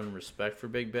and love and respect for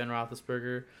Big Ben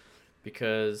Roethlisberger,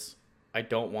 because I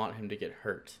don't want him to get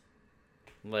hurt.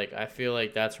 Like, I feel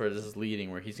like that's where this is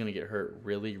leading, where he's going to get hurt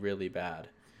really, really bad.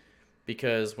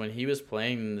 Because when he was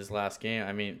playing in this last game,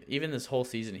 I mean, even this whole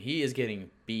season, he is getting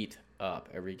beat up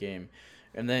every game.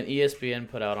 And then ESPN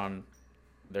put out on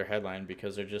their headline,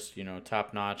 because they're just,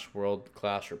 top-notch,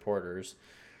 world-class reporters,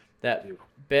 that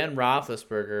Ben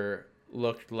Roethlisberger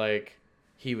looked like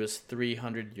he was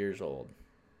 300 years old.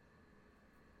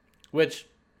 Which,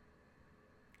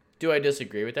 do I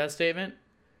disagree with that statement?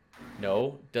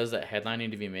 No. Does that headline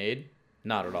need to be made?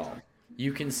 Not at all.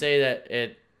 You can say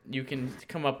that you can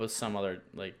come up with some other,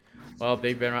 like, well,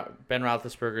 Big Ben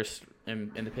Roethlisberger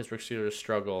and the Pittsburgh Steelers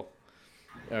struggle,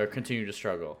 or continue to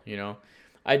struggle,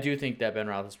 I do think that Ben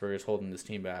Roethlisberger is holding this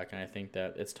team back, and I think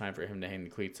that it's time for him to hang the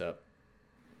cleats up.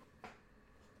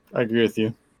 I agree with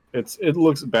you. It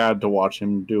looks bad to watch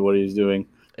him do what he's doing.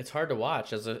 It's hard to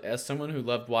watch. As someone who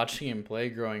loved watching him play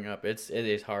growing up, it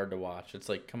is hard to watch. It's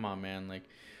like, come on, man. Like,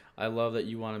 I love that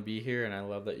you want to be here, and I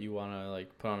love that you want to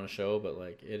like put on a show, but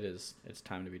like it's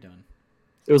time to be done.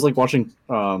 It was like watching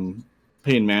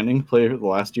Peyton Manning play the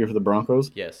last year for the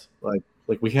Broncos. Yes. Like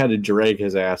we had to drag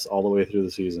his ass all the way through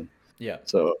the season. Yeah.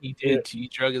 So he did. He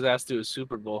drug his ass to a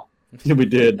Super Bowl. Yeah, we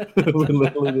did. We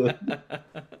literally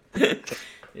did.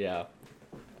 Yeah.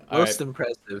 Most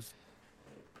impressive.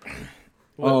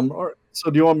 All right. So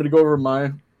do you want me to go over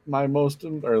my most,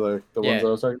 or the ones I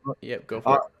was talking about? Yep, go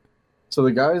for it. So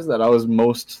the guys that I was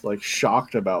most like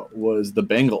shocked about was the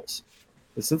Bengals.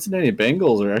 The Cincinnati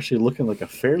Bengals are actually looking like a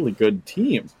fairly good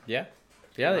team. Yeah.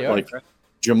 Yeah, they are. Like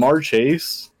Jamar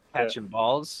Chase. Catching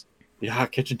balls. Yeah,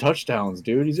 catching touchdowns,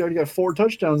 dude. He's already got 4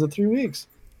 touchdowns in 3 weeks.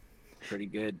 Pretty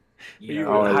good.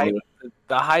 The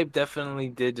hype definitely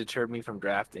did deter me from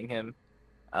drafting him.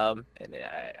 And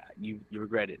you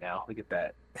regret it now. Look at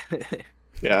that.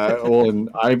 Yeah, well, and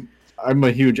I'm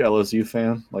a huge LSU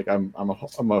fan. Like I'm a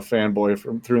fanboy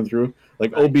from through and through.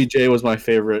 Like nice. OBJ was my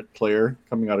favorite player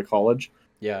coming out of college.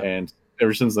 Yeah. And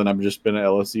ever since then, I've just been an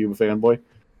LSU fanboy.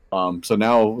 So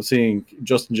now seeing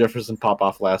Justin Jefferson pop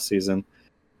off last season,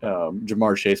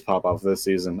 Jamar Chase pop off this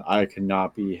season, I could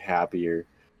not be happier.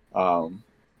 But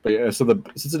yeah, so the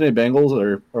Cincinnati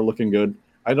Bengals are looking good.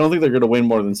 I don't think they're going to win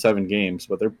more than 7 games,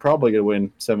 but they're probably going to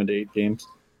win 7 to 8 games.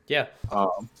 Yeah.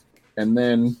 And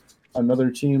then another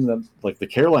team that, like the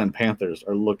Carolina Panthers,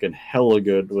 are looking hella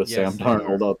good with Sam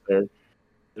Darnold up there.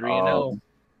 3-0.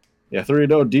 Yeah,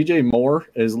 3-0. DJ Moore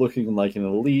is looking like an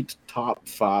elite top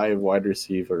 5 wide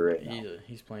receiver right now.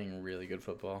 He's playing really good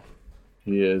football.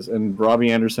 He is. And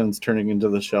Robbie Anderson's turning into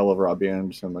the shell of Robbie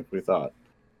Anderson like we thought.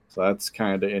 So that's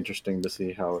kind of interesting to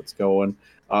see how it's going.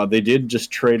 They did just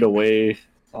trade away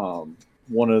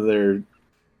one of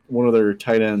their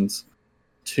tight ends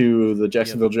to the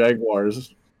Jacksonville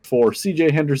Jaguars for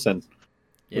C.J. Henderson,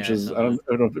 which is I don't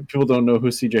know if people don't know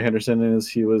who C.J. Henderson is.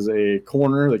 He was a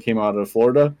corner that came out of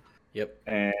Florida. Yep.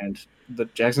 And the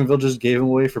Jacksonville just gave him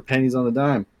away for pennies on the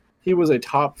dime. He was a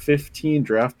top 15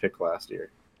 draft pick last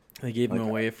year. They gave him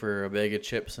away for a bag of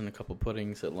chips and a couple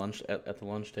puddings at lunch at the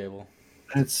lunch table.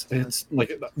 It's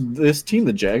like this team,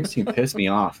 the Jags team, pissed me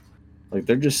off. Like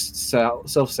they're just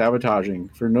self-sabotaging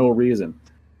for no reason.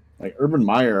 Like Urban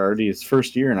Meyer already his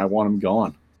first year, and I want him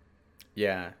gone.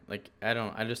 Yeah, like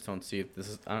I just don't see if this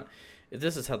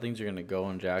is how things are going to go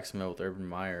in Jacksonville with Urban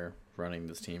Meyer running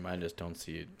this team. I just don't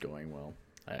see it going well.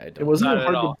 I don't. It wasn't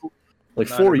hard to, like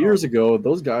not 4 years ago.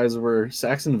 Those guys were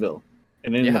Saxonville,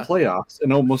 and in the playoffs,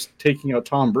 and almost taking out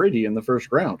Tom Brady in the first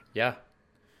round. Yeah.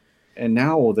 And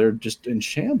now they're just in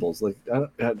shambles. Like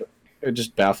it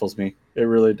just baffles me. It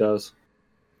really does.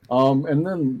 And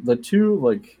then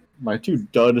my 2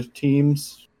 dud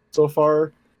teams so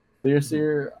far this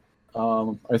year.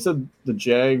 I said the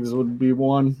Jags would be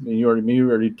one, and you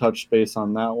already touched base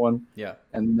on that one. Yeah.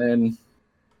 And then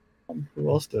who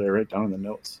else did I write down in the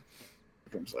notes?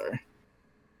 I'm sorry.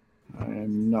 I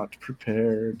am not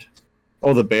prepared.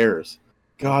 Oh, the Bears.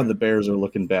 God, the Bears are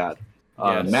looking bad.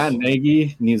 Yes. Matt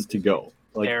Nagy needs to go.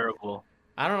 Terrible.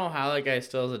 I don't know how that guy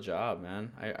still has a job,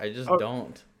 man. I just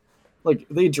don't. Like,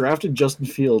 they drafted Justin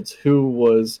Fields, who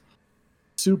was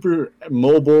super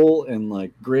mobile and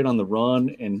like great on the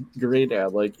run and great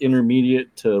at like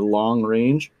intermediate to long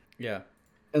range. Yeah.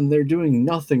 And they're doing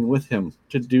nothing with him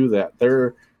to do that.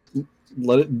 They're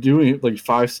doing like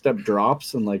 5-step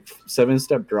drops and like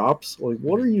 7-step drops. Like,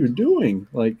 what are you doing?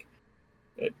 Like,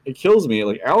 it kills me.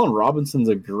 Like, Allen Robinson's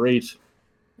a great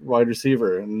wide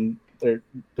receiver, and they're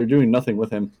doing nothing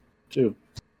with him too.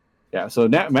 Yeah, so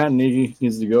Matt Nagy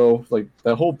needs to go. Like,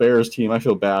 that whole Bears team, I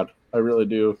feel bad. I really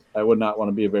do. I would not want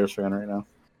to be a Bears fan right now.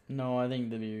 No, I think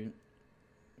that'd be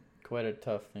quite a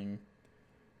tough thing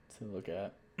to look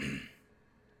at.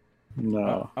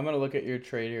 No. I'm gonna look at your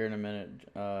trade here in a minute,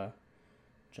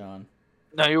 John.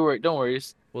 No, you're worried. Don't worry.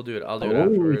 We'll do it. I'll do it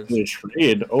afterwards. The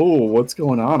trade. Oh, what's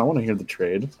going on? I want to hear the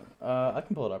trade. I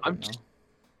can pull it up right now.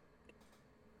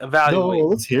 Evaluate. No,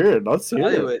 let's hear it. Let's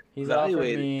hear it. He's offered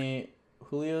me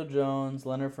Julio Jones,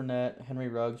 Leonard Fournette, Henry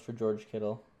Ruggs for George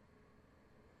Kittle.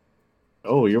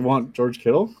 Oh, you want George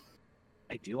Kittle?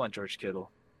 I do want George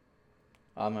Kittle.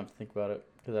 I'm gonna have to think about it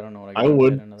because I don't know what I got. I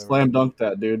would slam dunk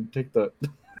that, dude. Take the.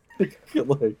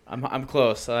 I'm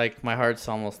close. Like, my heart's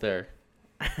almost there.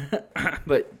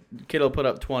 But Kittle put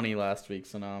up 20 last week,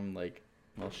 so now I'm like,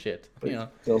 well, shit. You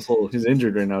know. He's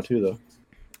injured right now too, though.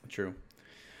 True.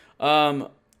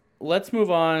 Let's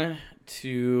move on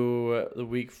to the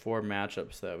week 4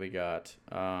 matchups that we got.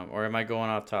 Or am I going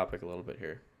off topic a little bit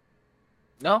here?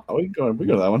 No. Oh, we go to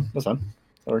that one. That's fine.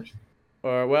 That works.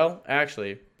 Or, well,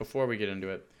 actually, before we get into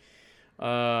it,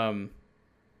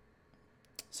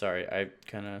 sorry, I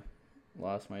kind of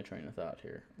lost my train of thought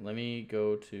here. Let me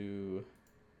go to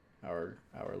our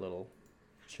little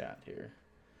chat here.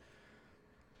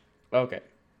 Okay.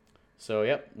 So,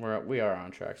 yep, we are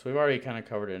on track. So, we've already kind of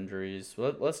covered injuries.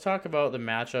 Let's talk about the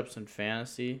matchups in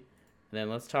fantasy. And then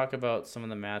let's talk about some of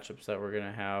the matchups that we're going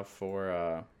to have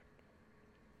for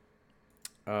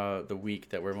the week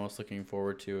that we're most looking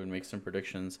forward to and make some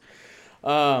predictions.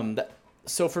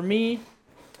 So, for me,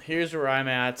 here's where I'm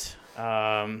at.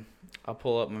 I'll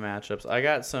pull up my matchups. I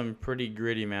got some pretty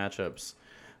gritty matchups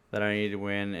that I need to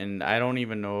win, and I don't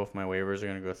even know if my waivers are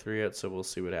going to go through yet, so we'll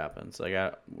see what happens.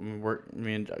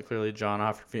 Me and clearly John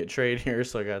offered me a trade here,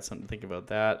 so I got something to think about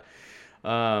that.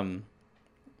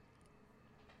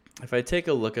 If I take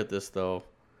a look at this, though,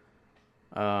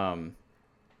 the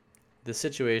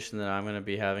situation that I'm going to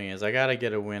be having is I got to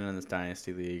get a win in this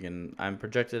Dynasty League, and I'm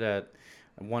projected at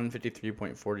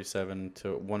 153.47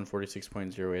 to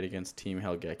 146.08 against Team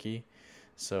Helgecki.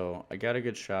 So I got a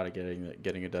good shot at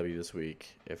getting a W this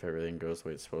week if everything goes the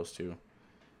way it's supposed to.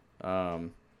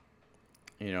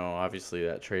 Obviously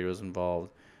that trade was involved,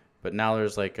 but now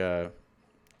there's like a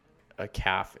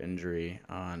calf injury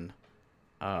on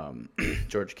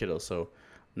George Kittle. So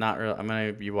not really. I'm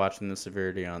gonna be watching the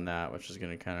severity on that, which is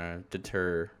gonna kind of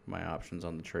deter my options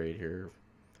on the trade here.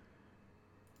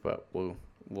 But we'll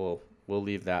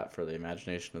leave that for the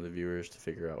imagination of the viewers to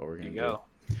figure out what we're gonna do.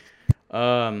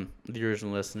 Viewers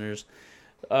and listeners.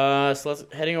 So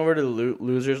heading over to the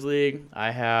Losers League.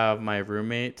 I have my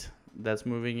roommate that's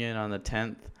moving in on the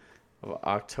 10th of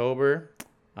October.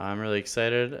 I'm really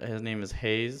excited. His name is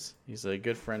Hayes. He's a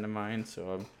good friend of mine,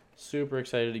 so I'm super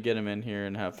excited to get him in here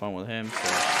and have fun with him. So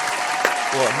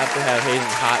we'll have to have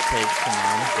Hayes' hot takes come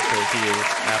on because he is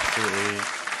absolutely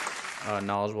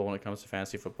knowledgeable when it comes to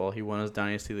fantasy football. He won his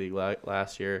Dynasty League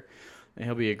last year, and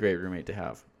he'll be a great roommate to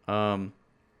have.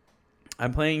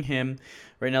 I'm playing him.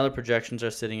 Right now the projections are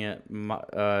sitting at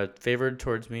favored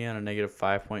towards me on a negative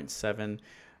 5.7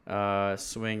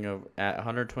 swing at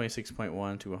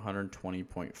 126.1 to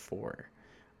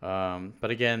 120.4. But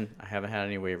again, I haven't had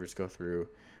any waivers go through.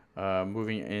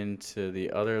 Moving into the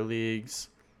other leagues,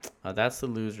 that's the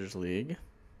Losers League.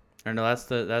 Or no,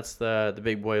 that's the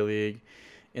Big Boy League.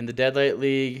 In the Deadlight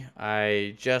League,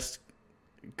 I just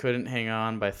couldn't hang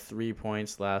on by 3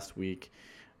 points last week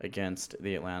against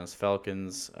the Atlanta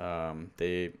Falcons.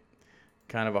 They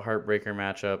kind of a heartbreaker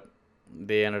matchup.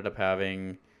 They ended up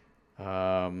having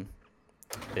a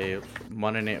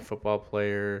Monday Night Football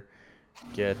player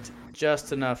get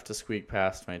just enough to squeak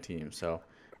past my team. So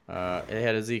it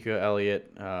had Ezekiel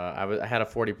Elliott. I had a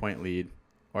 40-point lead,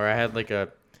 or I had like a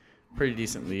pretty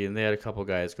decent lead, and they had a couple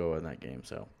guys go in that game.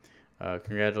 So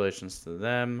congratulations to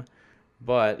them.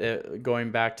 But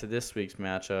going back to this week's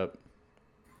matchup,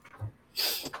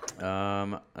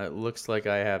 it looks like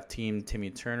I have Team Timmy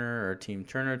Turner or Team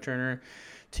Turner.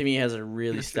 Timmy has a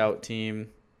really stout team.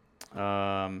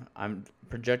 I'm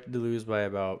projected to lose by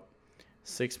about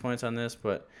 6 points on this,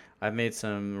 but I've made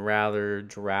some rather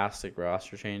drastic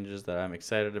roster changes that I'm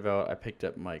excited about. I picked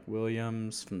up Mike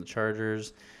Williams from the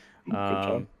Chargers.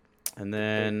 And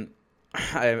then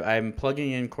I'm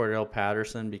plugging in Cordell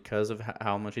Patterson because of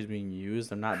how much he's being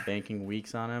used. I'm not banking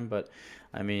weeks on him, but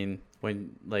I mean,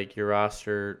 when like your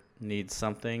roster needs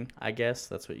something, I guess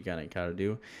that's what you gotta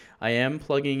do. I am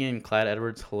plugging in Clyde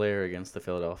Edwards-Helaire against the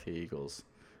Philadelphia Eagles.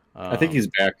 I think he's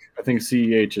back. I think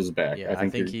CEH is back. Yeah, I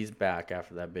think he's back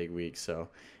after that big week. So,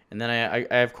 and then I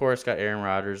of course got Aaron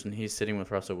Rodgers, and he's sitting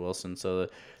with Russell Wilson. So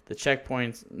the check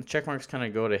marks kind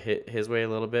of go to hit his way a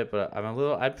little bit. But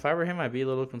if I were him, I'd be a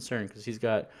little concerned because he's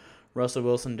got Russell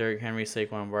Wilson, Derrick Henry,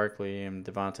 Saquon Barkley, and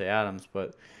Devontae Adams.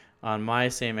 But on my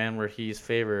same end where he's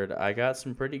favored, I got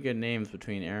some pretty good names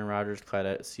between Aaron Rodgers, Clyde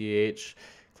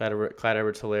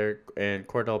Edwards-Helaire, and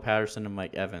Cordell Patterson and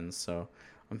Mike Evans. So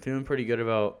I'm feeling pretty good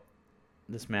about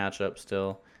this matchup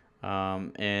still.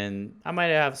 And I might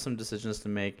have some decisions to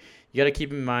make. You got to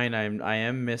keep in mind I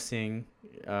am missing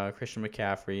Christian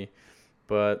McCaffrey,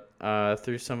 but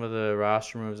through some of the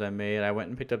roster moves I made, I went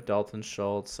and picked up Dalton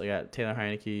Schultz. I got Taylor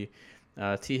Heineke.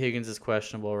 T. Higgins is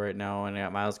questionable right now, and I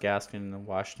got Myles Gaskin in the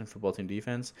Washington football team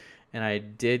defense. And I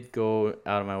did go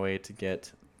out of my way to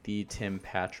get the Tim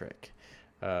Patrick.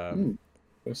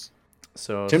 Yes.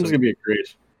 Tim's gonna be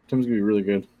great. Tim's gonna be really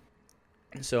good.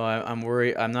 So I'm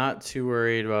worried. I'm not too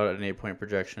worried about an 8-point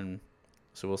projection.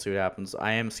 So we'll see what happens.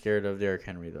 I am scared of Derrick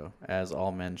Henry though, as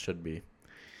all men should be.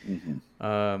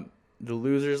 Mm-hmm. The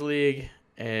losers league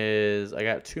is I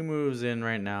got 2 moves in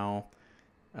right now.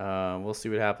 We'll see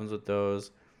what happens with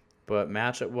those. But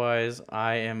matchup wise,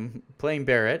 I am playing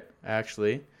Barrett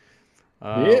actually.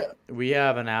 We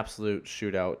have an absolute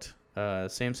shootout.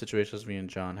 Same situation as me and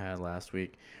John had last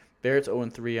week. Barrett's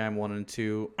 0-3. I'm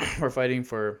 1-2. We're fighting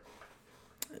for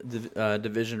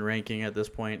division ranking at this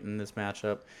point in this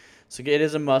matchup. So it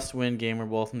is a must-win game. We're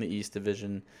both in the East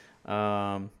Division.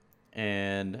 And,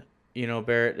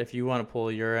 Barrett, if you want to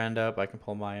pull your end up, I can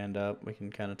pull my end up. We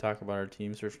can kind of talk about our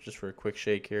teams just for a quick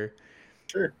shake here.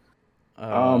 Sure.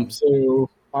 So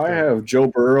I have Joe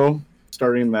Burrow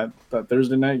starting that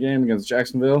Thursday night game against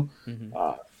Jacksonville. Mm-hmm.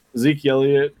 Zeke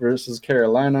Elliott versus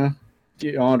Carolina.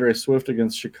 DeAndre Swift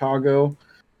against Chicago.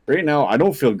 Right now, I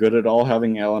don't feel good at all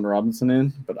having Allen Robinson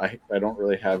in, but I don't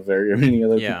really have very many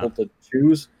other people to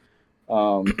choose.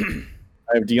 I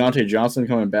have Deontay Johnson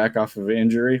coming back off of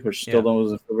injury, which still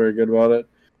doesn't feel very good about it.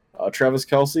 Travis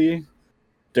Kelce,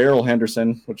 Darrell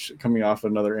Henderson, which coming off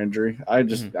another injury. I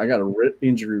got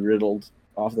injury riddled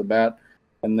off the bat,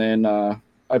 and then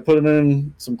I put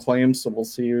in some claims, so we'll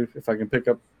see if I can pick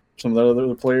up some of the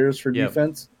other players for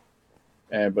defense.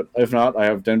 But if not, I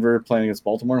have Denver playing against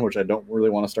Baltimore, which I don't really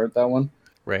want to start that one.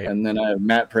 Right. And then I have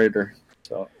Matt Prater.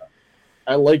 So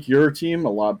I like your team a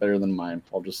lot better than mine.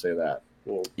 I'll just say that.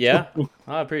 Cool. Yeah,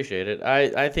 I appreciate it.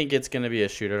 I think it's going to be a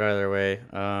shootout either way.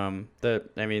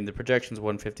 The projection's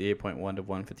 158.1 to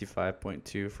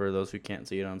 155.2 for those who can't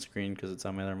see it on screen because it's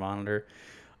on my other monitor.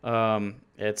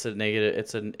 It's a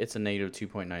negative. It's a negative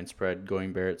 2.9 spread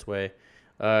going Barrett's way.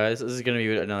 This is going to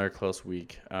be another close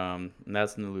week. And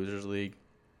that's in the losers league.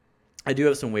 I do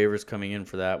have some waivers coming in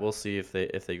for that. We'll see if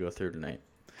they go through tonight.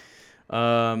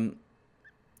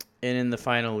 And in the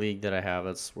final league that I have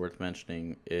that's worth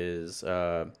mentioning is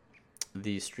the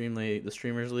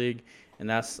Streamers League, and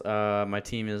that's my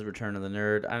team is Return of the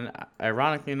Nerd. And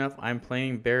ironically enough, I'm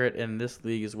playing Barrett in this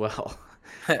league as well.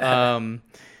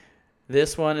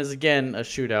 This one is again a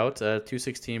shootout,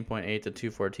 216.8 to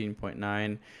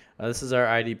 214.9. This is our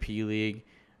IDP league.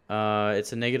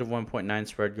 It's a negative 1.9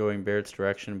 spread going Barrett's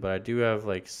direction, but I do have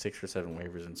like 6 or 7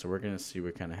 waivers in, so we're gonna see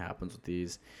what kind of happens with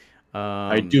these.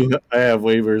 I have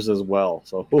waivers as well,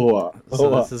 so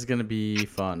this is gonna be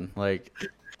fun. Like,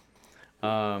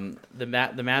 the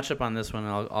matchup on this one,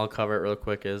 I'll cover it real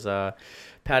quick. Is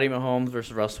Patty Mahomes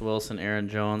versus Russell Wilson, Aaron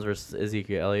Jones versus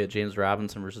Ezekiel Elliott, James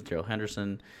Robinson versus Darrell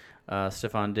Henderson,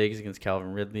 Stephon Diggs against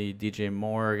Calvin Ridley, DJ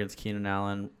Moore against Keenan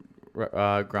Allen,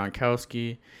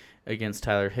 Gronkowski against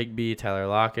Tyler Higbee, Tyler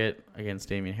Lockett against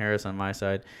Damian Harris on my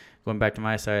side. Going back to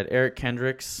my side, Eric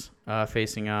Kendricks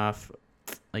facing off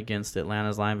against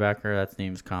Atlanta's linebacker. That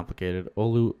name's complicated.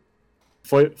 Foyesade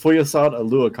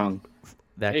Oluokun.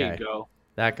 There you go.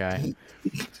 That guy.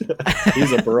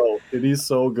 He's a bro. He's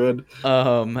so good.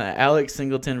 Alex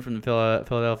Singleton from the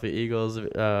Philadelphia Eagles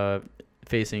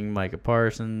facing Micah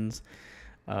Parsons.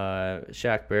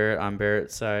 Shaq Barrett on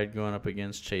Barrett's side going up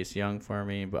against Chase Young for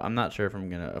me, but I'm not sure if I'm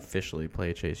going to officially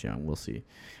play Chase Young. We'll see.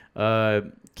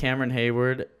 Cameron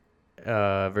Hayward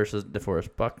versus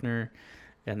DeForest Buckner.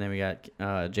 And then we got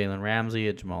Jalen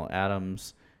Ramsey, Jamal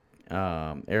Adams,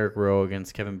 Eric Rowe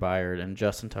against Kevin Byard, and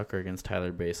Justin Tucker against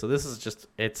Tyler Bass. So this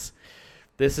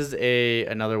is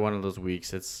another one of those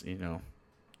weeks. It's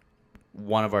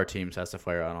one of our teams has to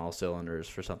fire on all cylinders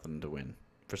for something to win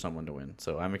for someone to win.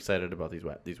 So I'm excited about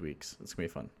these weeks. It's gonna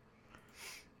be fun.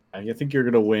 I think you're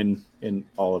gonna win in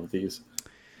all of these.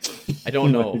 I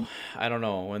don't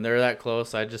know. When they're that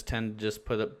close, I just tend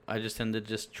to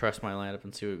just trust my lineup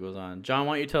and see what goes on. John,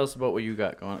 why don't you tell us about what you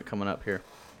got coming up here?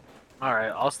 All right,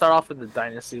 I'll start off with the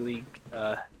Dynasty League.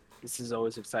 This is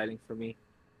always exciting for me.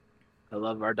 I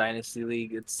love our Dynasty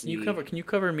League. Can you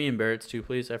cover me and Barrett's too,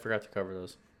 please? I forgot to cover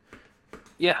those.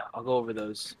 Yeah, I'll go over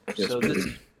those. Yes, So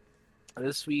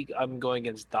this week I'm going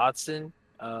against Dotson.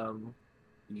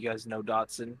 You guys know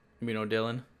Dotson. We know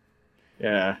Dylan.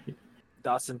 Yeah.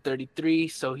 Dotson 33,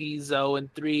 so he's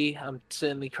 0-3. I'm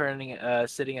currently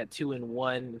sitting at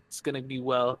 2-1. It's gonna be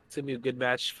a good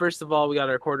match. First of all, we got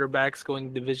our quarterbacks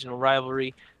going divisional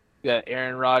rivalry. We got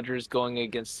Aaron Rodgers going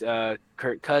against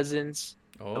Kirk Cousins.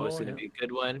 So it's gonna be a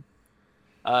good one.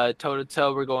 Toe to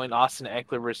toe, we're going Austin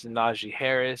Eckler versus Najee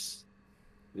Harris.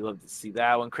 We love to see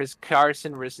that one. Chris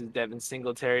Carson versus Devin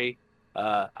Singletary.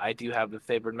 I do have the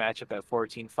favored matchup at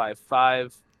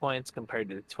 14.55 points compared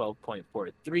to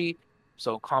 12.43.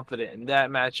 So confident in that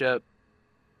matchup.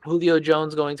 Julio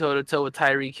Jones going toe-to-toe with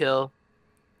Tyreek Hill.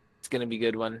 It's going to be a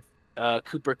good one.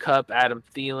 Cooper Kupp, Adam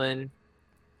Thielen.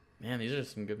 Man, these are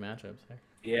some good matchups there.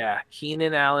 Yeah.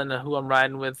 Keenan Allen, who I'm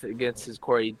riding with against is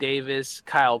Corey Davis.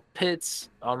 Kyle Pitts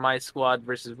on my squad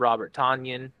versus Robert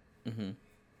Tonyan. Mm-hmm.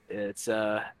 It's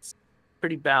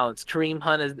pretty balanced. Kareem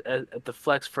Hunt at the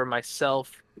flex for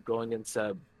myself going against,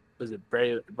 was it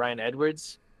Brian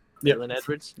Edwards? Yep. Jalen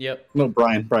Edwards? Yep. No,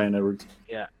 Brian Edwards.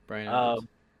 Yeah. Brian Edwards.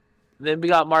 Then we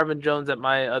got Marvin Jones at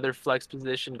my other flex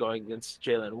position going against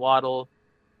Jalen Waddle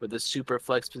with a super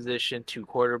flex position, 2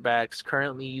 quarterbacks,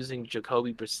 currently using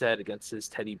Jacoby Brissett against his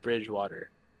Teddy Bridgewater.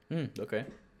 Okay.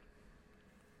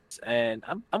 And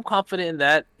I'm confident in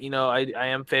that. I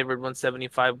am favored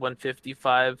 175,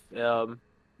 155.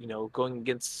 Going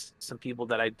against some people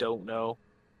that I don't know.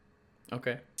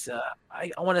 Okay.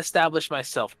 I want to establish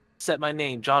myself. Set my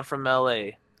name, John from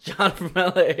LA. John from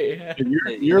LA.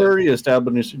 You're already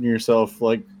establishing yourself.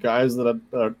 Like guys that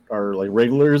are like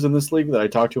regulars in this league that I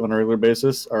talk to on a regular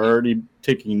basis are already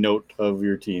taking note of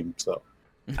your team. So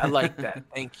I like that.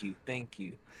 Thank you.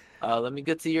 Let me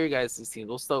get to your guys' team.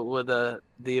 We'll start with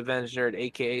the Avenged Nerd,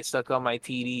 aka Stuck on My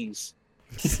TDs.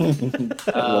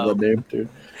 I love that name, dude.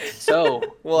 So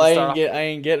I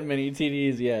ain't getting many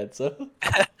TDs yet. So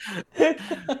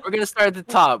we're gonna start at the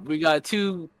top. We got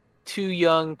two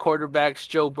young quarterbacks,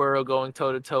 Joe Burrow going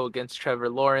toe-to-toe against Trevor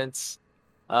Lawrence.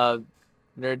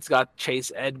 Nerds got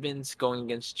Chase Edmonds going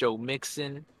against Joe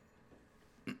Mixon.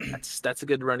 That's a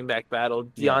good running back battle.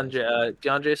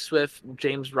 DeAndre Swift,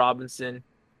 James Robinson.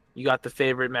 You got the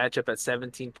favorite matchup at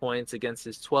 17 points against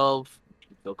his 12.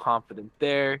 You feel confident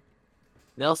there.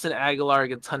 Nelson Aguilar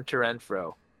against Hunter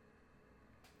Renfrow.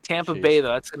 Tampa Bay,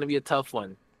 though, that's going to be a tough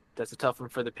one. That's a tough one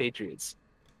for the Patriots.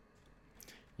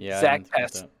 Yeah.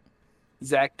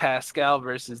 Zach Pascal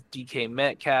versus DK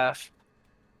Metcalf.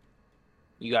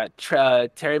 You got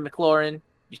Terry McLaurin.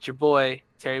 It's your boy,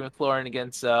 Terry McLaurin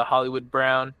against Hollywood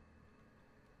Brown.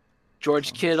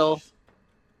 George Kittle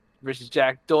versus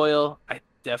Jack Doyle. I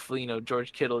definitely,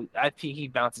 George Kittle. I think he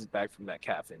bounces back from that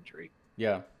calf injury.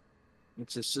 Yeah.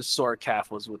 It's just a sore calf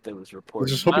was what they was reporting.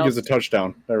 Just hope he gets a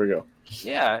touchdown. There we go.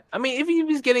 Yeah. I mean, if he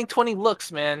was getting 20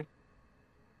 looks, man,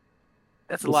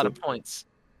 that's a lot of points.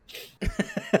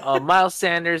 Miles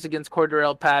Sanders against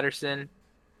Cordarrelle Patterson.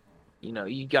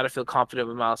 You got to feel confident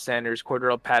with Miles Sanders.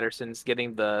 Cordarrelle Patterson's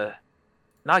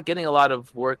not getting a lot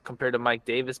of work compared to Mike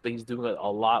Davis, but he's doing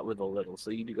a lot with a little.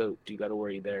 So you got to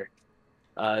worry there.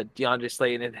 DeAndre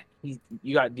Slayton.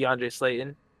 You got DeAndre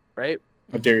Slayton, right?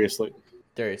 Darius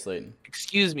Slayton.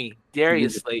 Excuse me,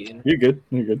 Darius Slayton. You're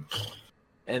good.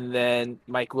 And then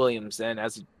Mike Williams. And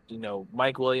as you know,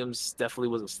 Mike Williams definitely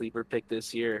was a sleeper pick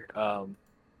this year.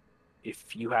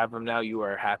 If you have him now, you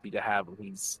are happy to have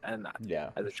him. As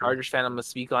a Chargers fan, I'm gonna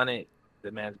speak on it.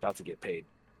 The man's about to get paid.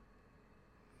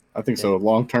 I think so.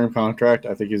 Long-term contract.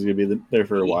 I think he's gonna be there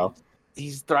for a while.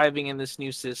 He's thriving in this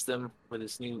new system with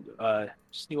this new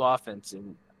offense,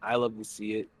 and I love to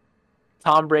see it.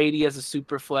 Tom Brady as a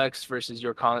super flex versus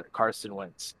your Carson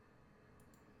Wentz.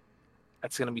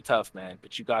 That's gonna be tough, man.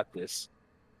 But you got this.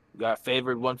 You got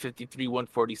favored 153,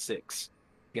 146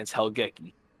 against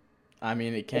Helgecki. I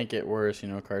mean, it can't get worse.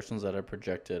 Carson's at a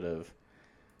projected of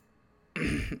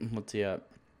what's he at?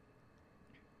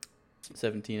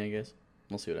 17, I guess.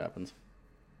 We'll see what happens.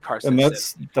 Carson, and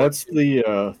that's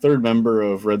the third member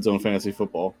of Red Zone Fantasy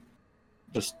Football.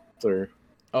 Just there.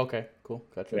 Okay, cool.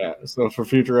 Gotcha. Yeah. So for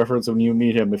future reference, when you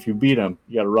meet him, if you beat him,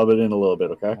 you got to rub it in a little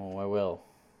bit, okay? Oh, I will.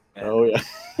 Man, oh yeah.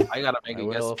 I gotta make a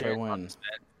guess. If I win.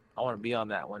 I want to be on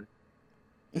that one.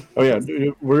 Oh yeah,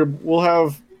 we'll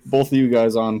have both of you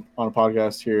guys on a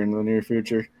podcast here in the near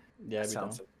future. Yeah, That we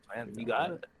sounds don't. like a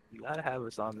plan. You gotta have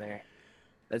us on there.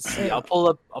 Let's see. I'll pull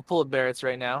up Barrett's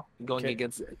right now. I'm going Okay.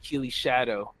 against Achilles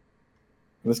Shadow.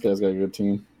 This guy's got a good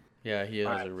team. Yeah, he has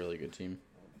Alright. a really good team.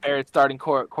 Barrett starting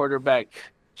quarterback,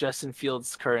 Justin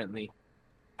Fields currently.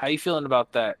 How you feeling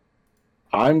about that?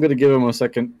 I'm gonna give him a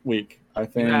second week. I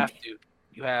think. You have to.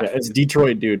 You have Yeah, to. it's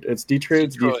Detroit, dude. It's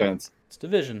Detroit's Detroit. defense. It's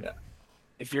division. Yeah.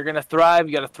 If you're gonna thrive,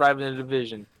 you gotta thrive in the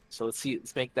division. So let's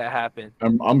make that happen.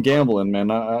 I'm gambling, man.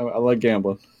 I like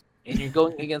gambling. And you're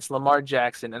going against Lamar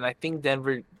Jackson, and I think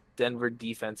Denver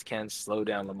defense can slow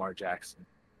down Lamar Jackson.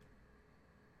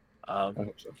 I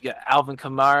hope so. You got Alvin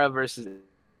Kamara versus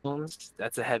Jones.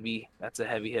 That's a heavy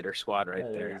hitter squad right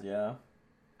That there. is, yeah.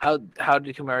 How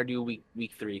did Kamara do week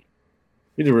 3?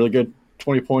 He did really good.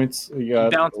 20 points. He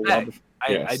got bounced a lot back. of-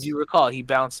 I Yes. do recall he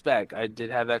bounced back. I did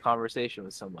have that conversation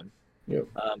with someone. Yep.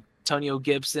 Antonio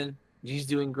Gibson, he's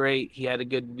doing great. He had a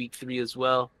good week 3 as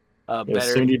well. Yeah,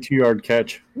 Better. 72-yard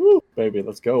catch. Woo, baby,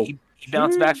 let's go. He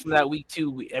bounced back from that week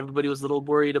 2. Everybody was a little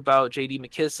worried about J.D.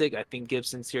 McKissick. I think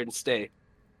Gibson's here to stay.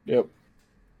 Yep.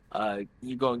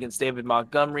 You're going against David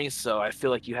Montgomery, so I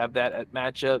feel like you have that at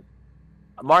matchup.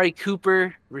 Amari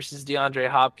Cooper versus DeAndre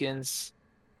Hopkins.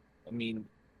 I mean,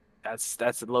 that's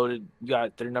loaded. You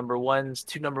got their number ones,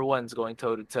 2 number ones going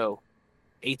toe to toe.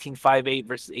 18-5-8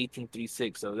 versus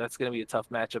 18-3-6. So that's going to be a tough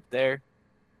matchup there.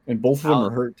 And both of them are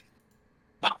hurt.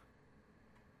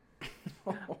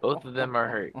 Both of them are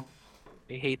hurt.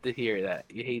 You hate to hear that.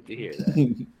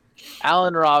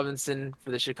 Allen Robinson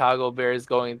for the Chicago Bears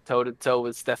going toe to toe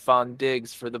with Stephon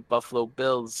Diggs for the Buffalo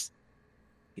Bills.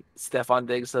 Stephon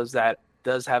Diggs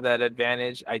does have that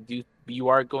advantage. You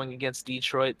are going against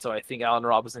Detroit, so I think Allen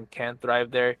Robinson can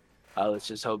thrive there. Let's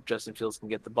just hope Justin Fields can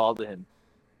get the ball to him.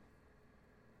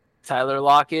 Tyler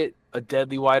Lockett, a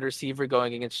deadly wide receiver,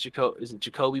 going against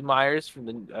Jacoby Myers from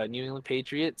the New England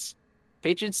Patriots.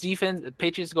 Patriots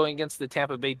going against the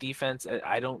Tampa Bay defense.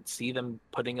 I don't see them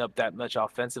putting up that much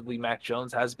offensively. Mac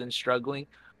Jones has been struggling.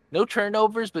 No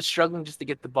turnovers, but struggling just to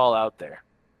get the ball out there.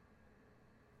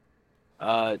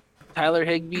 Tyler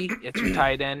Higbee, it's your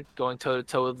tight end, going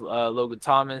toe-to-toe with Logan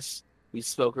Thomas. We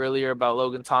spoke earlier about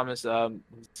Logan Thomas.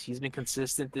 He's been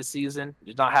consistent this season.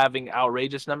 He's not having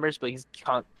outrageous numbers, but he's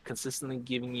consistently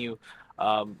giving you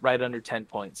right under 10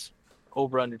 points.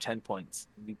 Over under 10 points.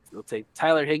 We'll take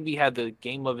Tyler Higbee had the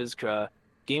game of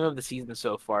the season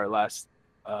so far last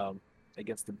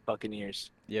against the Buccaneers.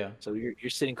 Yeah. So you're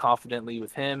sitting confidently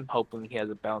with him, hoping he has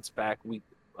a bounce back week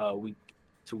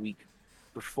to week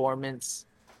performance.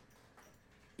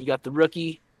 You got the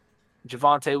rookie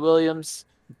Javonte Williams,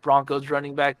 Broncos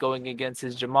running back, going against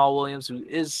his Jamal Williams,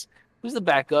 who's the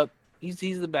backup. He's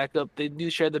the backup. They do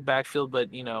share the backfield, but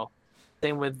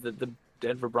same with the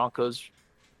Denver Broncos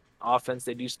offense,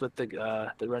 they do split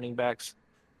the running backs.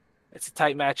 It's a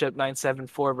tight matchup,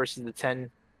 9-7-4 versus the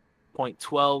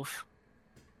 10.12.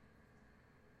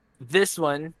 This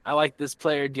one, I like this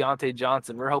player, Deontay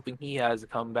Johnson. We're hoping he has a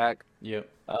comeback. Yep.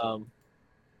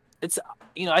 It's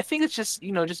I think it's just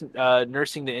nursing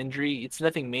the injury. It's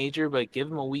nothing major, but give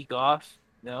him a week off.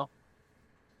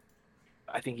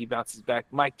 I think he bounces back.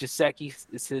 Mike Gesicki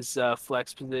is his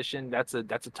flex position. That's a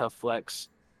tough flex.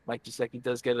 Mike Gesicki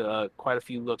does get quite a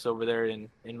few looks over there in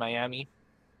Miami.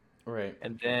 Right.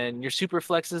 And then your super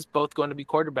flexes both going to be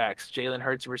quarterbacks. Jalen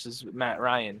Hurts versus Matt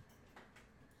Ryan.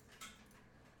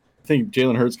 I think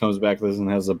Jalen Hurts comes back this and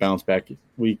has a bounce back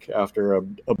week after a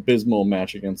abysmal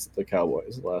match against the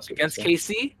Cowboys last week. Against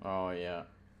KC? Oh yeah.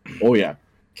 Oh yeah.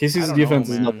 KC's I don't defense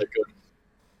know, is not man. that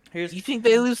good. You think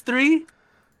they lose 3?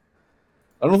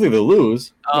 I don't think they'll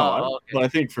lose. Oh, okay. But I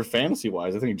think for fantasy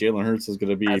wise, I think Jalen Hurts is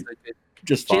going to be That's a good-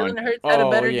 just fine. Jalen Hurts had a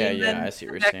Oh, better yeah, game yeah, than I see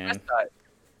what you're Dak saying. Prescott.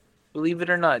 Believe it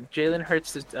or not, Jalen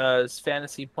Hurts,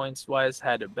 fantasy points wise,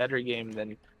 had a better game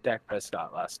than Dak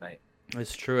Prescott last night.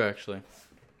 It's true, actually.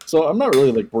 So I'm not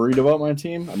really worried about my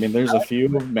team. I mean, there's a few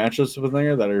matchups within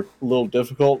there that are a little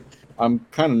difficult. I'm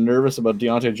kind of nervous about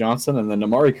Deontay Johnson and then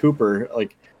Amari Cooper.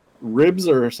 Ribs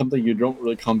are something you don't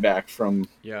really come back from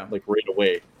Yeah. right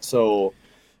away. So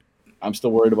I'm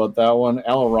still worried about that one.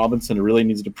 Allen Robinson really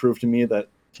needs to prove to me that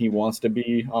he wants to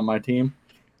be on my team.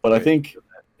 But I think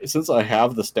since I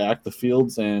have the stack, the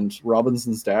Fields and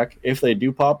Robinson stack, if they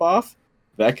do pop off,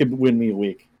 that could win me a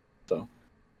week. So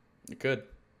It could.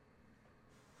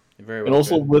 It very well and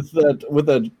also could. with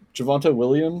that Javonte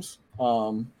Williams,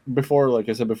 before, like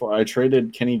I said before, I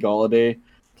traded Kenny Golladay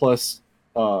plus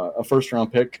a first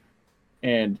round pick.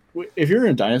 And if you're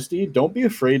in Dynasty, don't be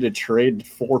afraid to trade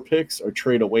 4 picks or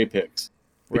trade away picks,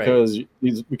 because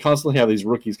we constantly have these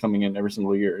rookies coming in every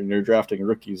single year, and they're drafting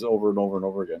rookies over and over and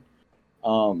over again.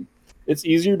 it's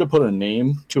easier to put a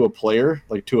name to a player,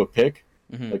 like to a pick.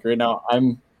 Mm-hmm. Like right now,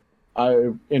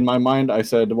 I in my mind I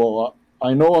said, well,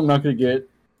 I know I'm not going to get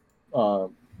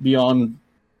beyond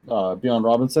beyond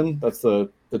Robinson. That's the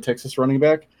Texas running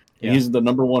back, and Yeah. he's the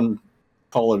number one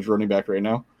college running back right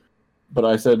now. But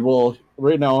I said, well,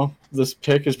 right now this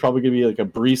pick is probably going to be like a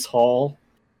Brees Hall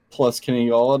plus Kenny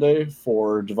Galladay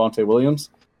for Javonte Williams.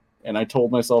 And I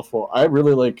told myself, well, I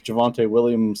really like Javonte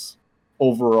Williams'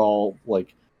 overall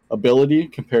like ability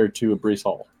compared to a Brees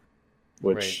Hall,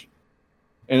 which, Right.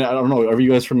 and I don't know, are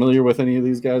you guys familiar with any of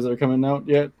these guys that are coming out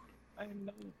yet?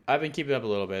 I've been keeping up a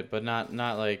little bit, but not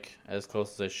like as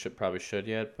close as I probably should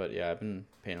yet. But yeah, I've been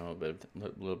paying a little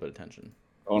bit of attention.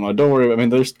 Oh no, don't worry. I mean,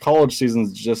 there's college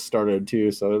seasons just started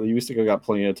too, so you still got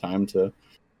plenty of time to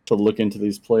look into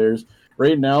these players.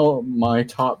 Right now, my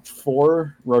top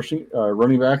four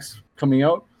running backs coming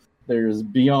out. There's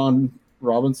Bijan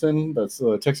Robinson, that's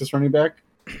the Texas running back.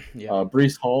 Yeah.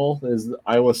 Brees Hall is the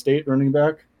Iowa State running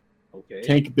back. Okay.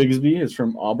 Tank Bigsby is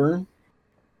from Auburn.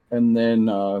 And then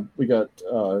we got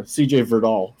CJ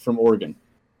Verdal from Oregon.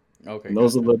 Okay. And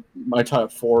those are my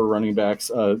top four running backs.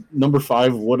 Number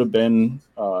 5 would have been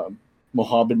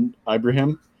Mohamed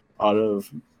Ibrahim out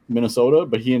of Minnesota,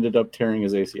 but he ended up tearing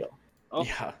his ACL. Oh,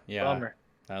 Yeah. bummer.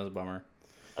 That was a bummer.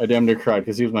 I damn near cried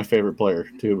because he was my favorite player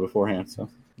too beforehand. So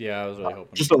Yeah, I was really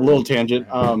hoping. just a little tangent.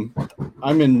 I'm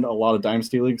in a lot of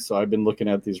dynasty leagues, so I've been looking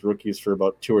at these rookies for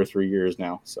about 2 or 3 years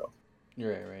now. So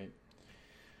You're right.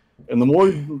 and the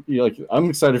more I'm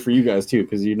excited for you guys too,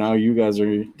 because you guys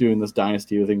are doing this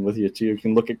dynasty thing with you too. You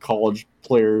can look at college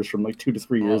players from like 2 to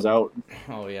 3 years out.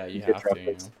 Oh yeah, you Get have draft to.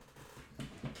 picks.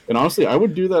 And honestly, I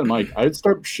would do that, Mike. I'd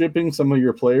start shipping some of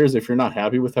your players if you're not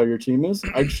happy with how your team is.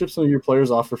 I'd ship some of your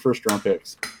players off for first round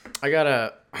picks. I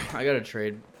gotta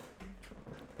trade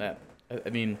that. I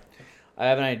mean,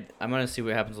 I'm gonna see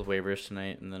what happens with waivers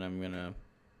tonight, and then I'm gonna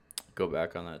go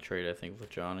back on that trade. I think with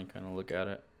John and kind of look at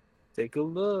it. Take a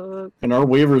look. And our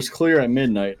waivers clear at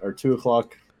midnight or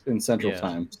 2:00 in Central Yeah.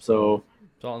 Time. So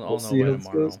I'll we'll know see by how this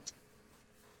tomorrow. goes.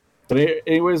 But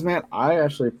anyways, man, I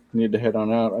actually need to head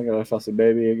on out. I got a fussy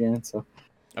baby again. So,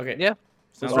 Okay. Yeah.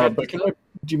 Sounds Alright. good. but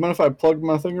do you mind if I plug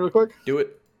my thing real quick? Do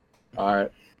it. All right.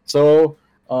 So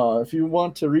if you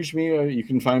want to reach me, you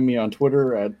can find me on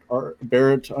Twitter at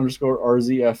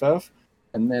Barrett_RZFF.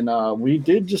 And then we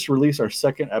did just release our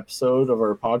second episode of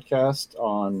our podcast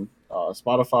on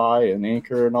Spotify and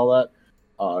Anchor and all that.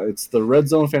 It's the Red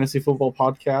Zone Fantasy Football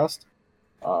Podcast.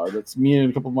 That's me and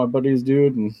a couple of my buddies do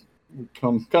it, and we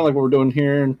come kind of like what we're doing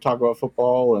here and talk about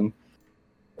football. And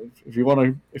if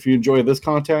you enjoy this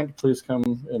content, please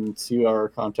come and see our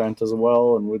content as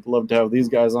well. And we'd love to have these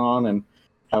guys on and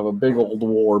have a big old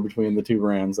war between the two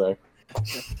brands there.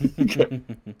 Okay.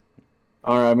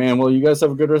 All right, man. Well, you guys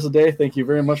have a good rest of the day. Thank you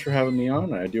very much for having me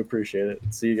on. I do appreciate it.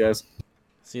 See you guys.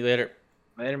 See you later.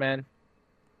 Later, man.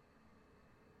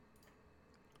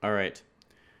 All right.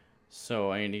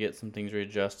 So I need to get some things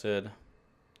readjusted.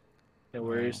 No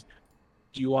worries.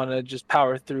 Do you want to just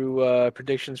power through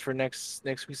predictions for next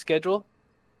week's schedule?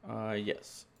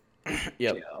 Yes. Yep.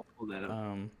 Yeah, I'll pull that up.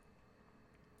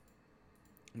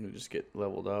 Let me just get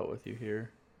leveled out with you here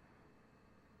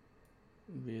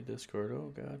via Discord.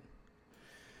 Oh God.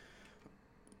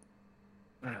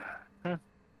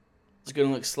 It's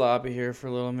gonna look sloppy here for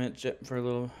a little bit. For a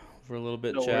little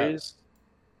bit. No chat. worries.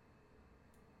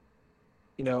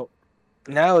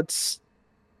 Now it's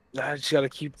I just gotta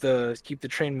keep the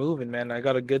train moving, man. I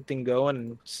got a good thing going,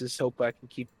 and just hope I can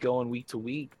keep going week to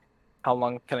week. How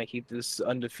long can I keep this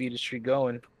undefeated streak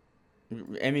going?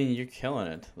 I mean, you're killing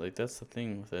it. Like that's the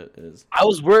thing with it is. I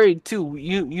was worried too.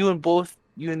 You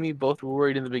and me both were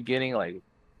worried in the beginning. Like,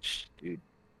 dude,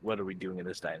 what are we doing in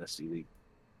this dynasty league?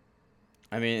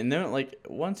 I mean, and then like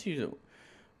once you do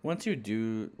it,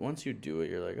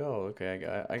 you're like, oh,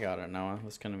 okay, I got it now.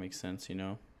 This kind of makes sense, you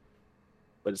know.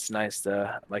 But it's nice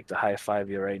to high five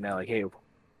you right now. Like, hey,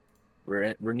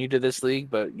 we're new to this league,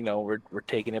 but we're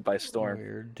taking it by storm.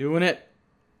 We're doing it.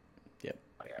 Yep,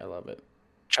 I love it.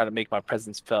 Trying to make my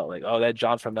presence felt. Like, oh, that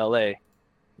John from LA, you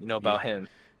know about him.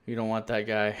 You don't want that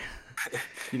guy.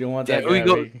 You don't want Damn, that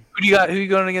guy. Who you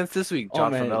going against this week? Oh,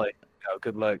 John man. from LA. Oh,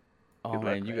 good luck. Oh Good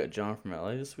man, luck, you man. got John from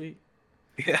LA this week.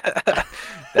 Yeah,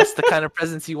 that's the kind of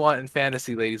presence you want in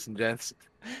fantasy, ladies and gents.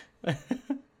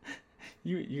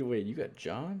 You wait, you got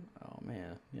John? Oh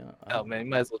man, yeah. Oh man,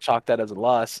 you might as well chalk that as a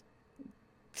loss.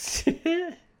 Should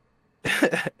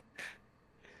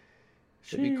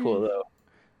be cool though.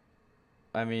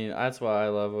 I mean, that's why I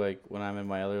love like when I'm in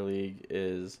my other league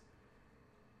is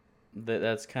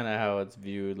that's kind of how it's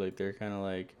viewed. Like they're kind of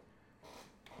like,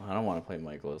 I don't want to play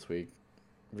Michael this week.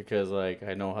 because like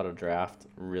I know how to draft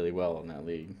really well in that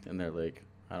league, and they're like,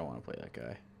 I don't want to play that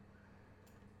guy.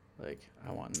 Like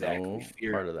I want no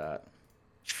Exactly. part of that.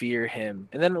 Fear him.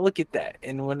 And then look at that.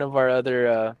 In one of our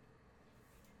other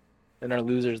in our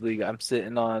losers league, I'm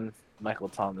sitting on Michael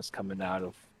Thomas coming out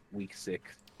of week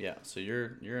 6. Yeah, so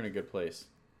you're in a good place.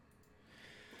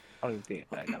 I don't even think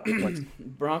I got a flex.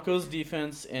 Broncos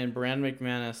defense and Brand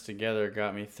McManus together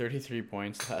got me 33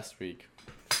 points last week.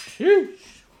 Sheesh.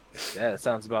 Yeah, that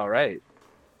sounds about right.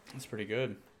 That's pretty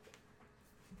good.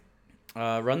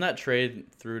 Run that trade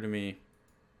through to me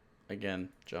again,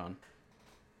 John.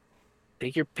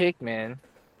 Take your pick, man.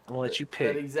 I'm gonna let you That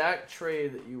pick. exact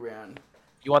trade that you ran.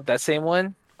 You want that same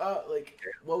one? Like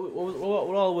what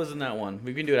all was in that one?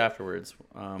 We can do it afterwards.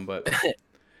 But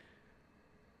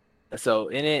So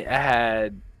in it, I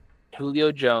had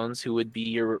Julio Jones, who would be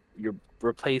your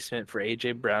replacement for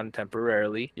AJ Brown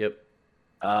temporarily. yep.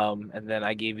 And then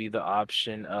I gave you the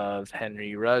option of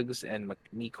Henry Ruggs and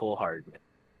Mecole Hardman.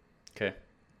 Okay.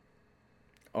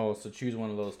 Oh, so choose one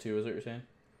of those two, is what you're saying?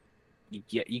 You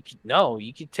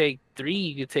could take 3,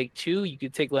 you could take 2, you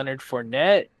could take Leonard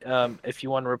Fournette. If you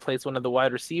want to replace one of the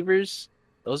wide receivers,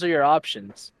 those are your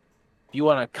options. If you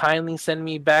want to kindly send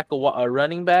me back a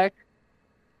running back,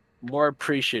 more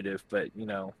appreciative, but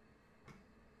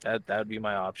that would be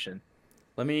my option.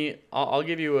 I'll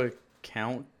give you a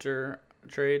counter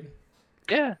trade,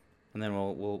 Yeah. and then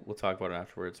we'll talk about it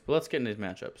afterwards. But let's get into these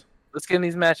matchups. Let's get in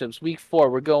these matchups. Week 4,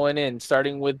 we're going in,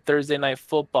 starting with Thursday Night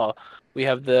Football. We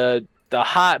have the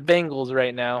hot Bengals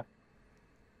right now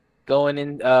going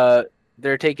in.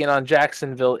 They're taking on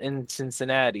Jacksonville in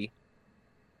Cincinnati.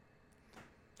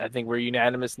 I think we're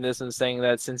unanimous in this one, saying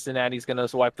that Cincinnati's going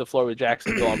to wipe the floor with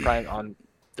Jacksonville on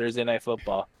Thursday Night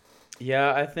Football.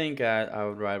 Yeah, I think I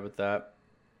would ride with that.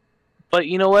 But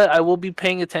you know what? I will be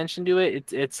paying attention to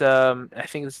it. It's I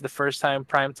think this is the first time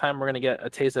prime time we're gonna get a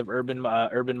taste of Urban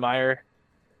Meyer.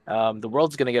 The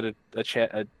world's gonna get a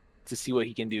chance to see what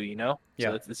he can do. Yeah.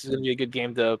 So this is gonna be a good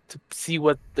game to see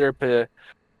what their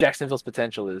Jacksonville's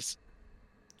potential is.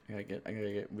 I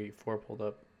gotta get week 4 pulled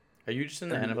up. Are you just in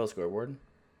the NFL scoreboard?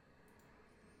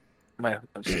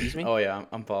 Excuse me. Oh yeah,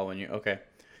 I'm following you. Okay.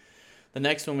 The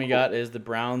next one we got is the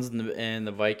Browns and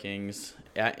the Vikings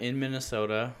in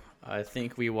Minnesota. I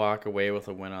think we walk away with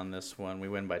a win on this one. We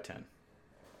win by 10.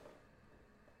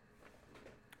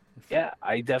 Yeah,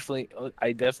 I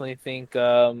definitely think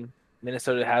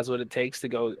Minnesota has what it takes to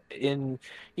go in.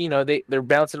 They're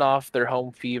bouncing off their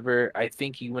home fever. I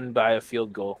think you win by a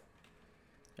field goal.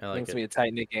 I think it's gonna be a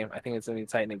tight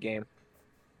knit game.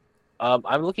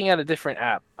 I'm looking at a different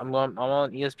app. I'm on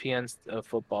ESPN's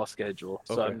football schedule,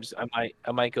 so Okay.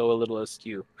 I might go a little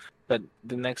askew. But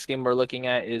the next game we're looking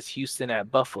at is Houston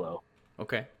at Buffalo.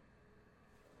 Okay.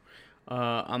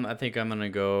 I think I'm gonna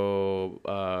go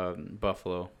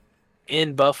Buffalo.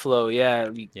 In Buffalo, yeah.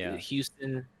 Yeah.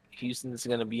 Houston's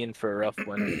gonna be in for a rough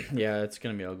one. Yeah, it's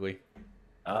gonna be ugly.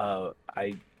 10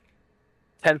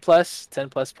 plus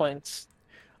points.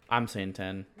 I'm saying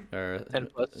 10 or 10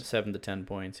 plus. 7 to 10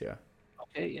 points. Yeah.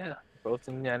 Okay, yeah, both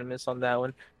unanimous on that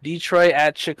one. Detroit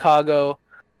at Chicago.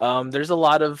 There's a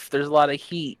lot of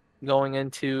heat going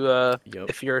into Yep.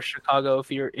 if you're Chicago,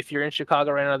 if you're in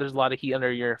Chicago right now, there's a lot of heat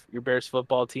under your Bears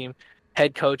football team.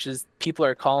 Head coaches, people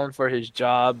are calling for his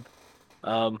job.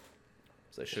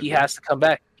 He has to come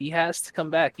back. He has,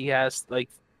 like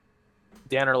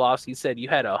Dan Orlovsky said, you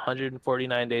had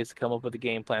 149 days to come up with a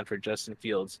game plan for Justin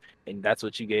Fields, and that's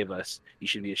what you gave us. You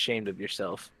should be ashamed of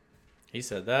yourself. He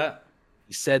said that.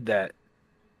 He said that.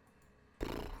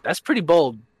 That's pretty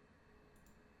bold.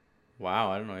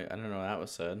 Wow, I don't know that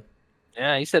was said.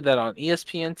 Yeah, he said that on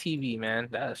ESPN TV, man.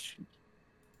 That's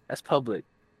public.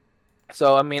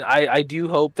 So I mean, I do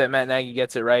hope that Matt Nagy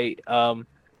gets it right.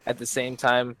 At the same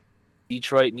time,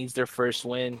 Detroit needs their first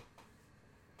win.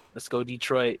 Let's go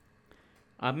Detroit.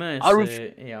 I'm going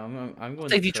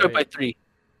Detroit by 3.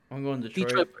 I'm going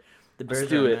Detroit. The Bears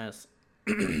do are a it. mess.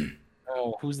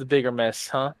 Oh, who's the bigger mess,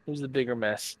 huh? Who's the bigger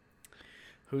mess?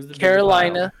 Who's the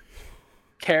Carolina?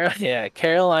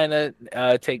 Carolina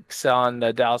takes on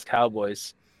the Dallas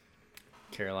Cowboys.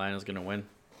 Carolina's gonna win.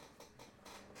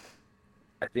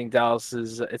 I think Dallas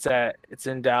is. It's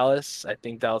in Dallas. I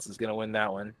think Dallas is gonna win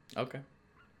that one. Okay.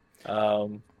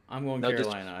 Um, I'm going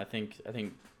Carolina. I think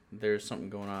there's something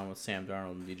going on with Sam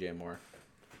Darnold and DJ Moore.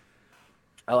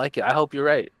 I like it. I hope you're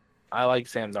right. I like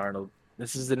Sam Darnold.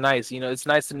 This is nice. It's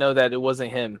nice to know that it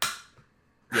wasn't him.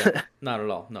 Yeah, not at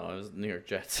all. No, it was New York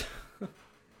Jets.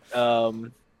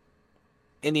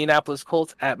 Indianapolis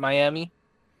Colts at Miami.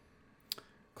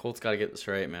 Colts got to get this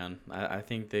right, man. I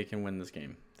think they can win this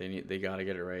game. They got to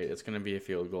get it right. It's gonna be a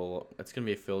field goal. It's gonna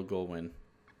be a field goal win.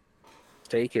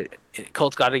 Take it.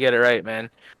 Colts got to get it right, man.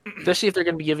 Especially if they're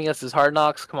going to be giving us this hard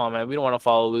knocks. Come on, man. We don't want to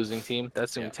follow a losing team.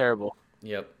 That's going to be terrible.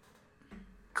 Yep.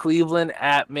 Cleveland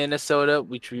at Minnesota,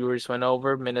 which we just went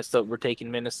over. Minnesota, we're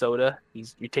taking Minnesota.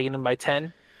 You're taking them by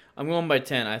 10. I'm going by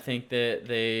 10. I think that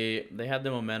they had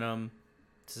the momentum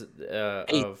of playing at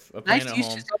home. Nice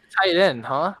usage of the tight end,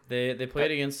 huh? They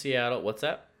played against Seattle. What's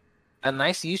that? A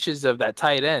nice usage of that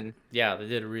tight end. Yeah, they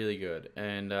did really good,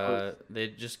 and they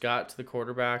just got to the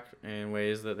quarterback in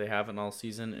ways that they haven't all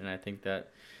season. And I think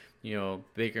that,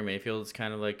 Baker Mayfield is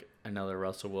kind of like another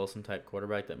Russell Wilson type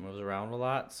quarterback that moves around a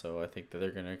lot. So I think that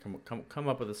they're gonna come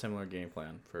up with a similar game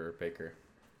plan for Baker.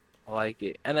 I like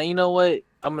it, and you know what?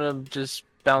 I'm gonna just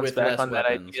bounce back on that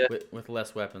idea. With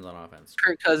less weapons on offense.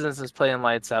 Kirk Cousins is playing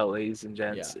lights out, ladies and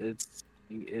gents.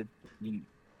 Yeah.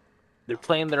 They're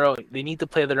playing their own. They need to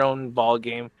play their own ball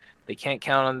game. They can't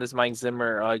count on this Mike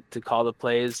Zimmer to call the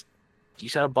plays. You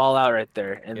just got to ball out right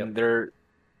there, and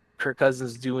Kirk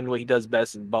Cousins doing what he does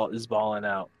best is balling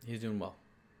out. He's doing well.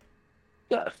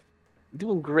 Yeah,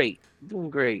 doing great.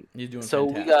 He's doing so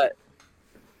fantastic. We got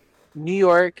New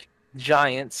York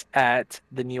Giants at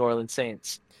the New Orleans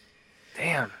Saints.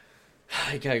 Damn.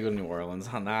 You gotta go to New Orleans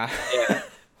on that. Yeah.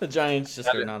 The Giants just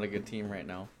are not a good team right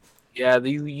now. Yeah,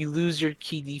 you lose your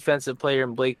key defensive player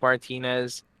in Blake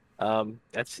Martinez.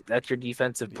 That's your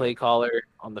defensive play caller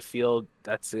on the field.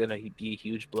 That's gonna be a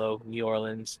huge blow. New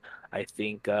Orleans, I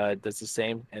think, does the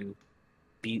same and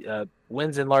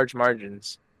wins in large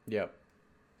margins. Yep.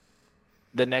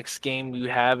 The next game we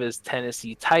have is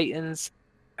Tennessee Titans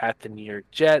at the New York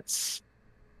Jets.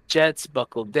 Jets,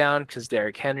 buckle down because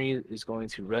Derrick Henry is going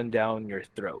to run down your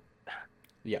throat.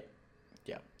 Yeah.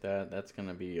 That's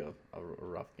gonna be a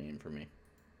rough game for me.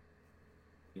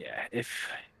 Yeah, if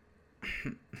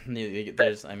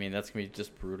that's gonna be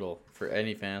just brutal for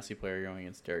any fantasy player going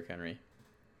against Derrick Henry.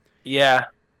 Yeah,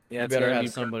 you better have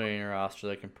somebody in your roster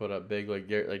that can put up big like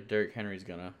Derrick Henry's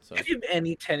gonna. So if you have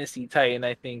any Tennessee Titan,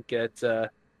 I think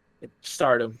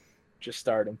start him. Just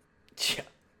start him. Yeah,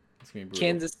 it's gonna be brutal.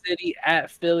 Kansas City at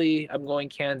Philly. I'm going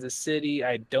Kansas City.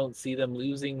 I don't see them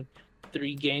losing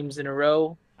 3 games in a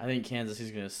row. I think Kansas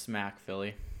City's gonna smack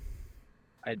Philly.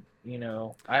 I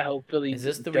hope Philly. Is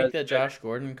this the week that Josh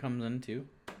Gordon comes in too?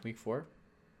 Week 4?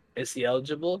 Is he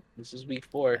eligible? This is week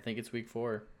 4. I think it's week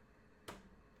 4.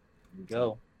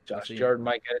 Go. Josh Jordan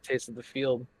might get a taste of the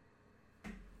field.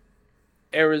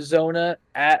 Arizona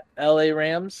at LA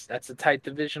Rams. That's a tight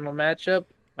divisional matchup.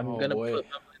 I'm gonna put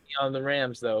my money on the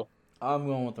Rams though. I'm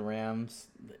going with the Rams.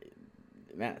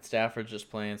 Matt Stafford's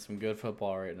just playing some good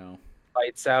football right now.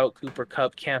 Lights out. Cooper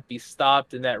Kupp can't be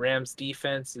stopped, and that Rams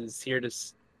defense is here to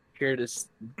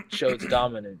show its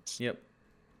dominance. Yep.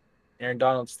 Aaron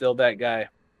Donald's still that guy.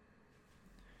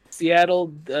 Seattle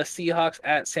Seahawks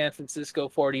at San Francisco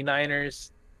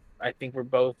 49ers. I think we're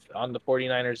both on the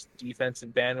 49ers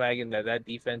defensive bandwagon. That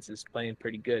defense is playing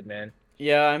pretty good, man.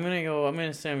 Yeah, I'm gonna go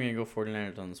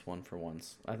 49ers on this one for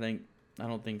once. I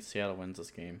don't think Seattle wins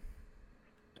this game.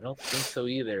 I don't think so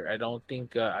either. I don't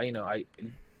think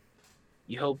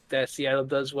you hope that Seattle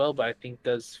does well, but I think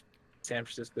San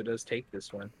Francisco does take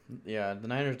this one. Yeah, the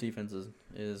Niners defense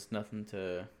is nothing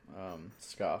to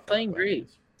scoff. Playing great.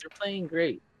 They're playing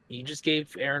great. You just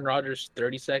gave Aaron Rodgers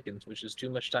 30 seconds, which is too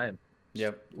much time.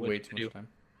 Yep, way too much time.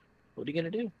 What are you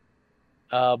going to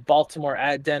do? Baltimore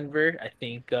at Denver. I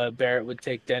think Barrett would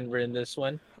take Denver in this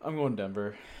one. I'm going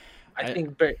Denver. I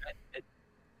think Barrett.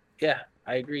 Yeah,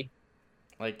 I agree.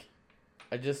 I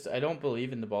don't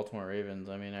believe in the Baltimore Ravens.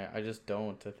 I mean, I just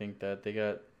don't. I think that they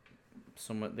got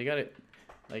it.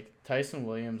 Like, Tyson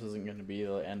Williams isn't going to be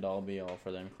the end-all be-all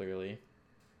for them, clearly.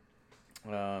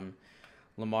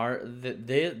 Lamar,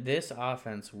 this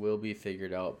offense will be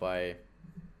figured out by,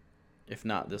 if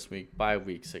not this week, by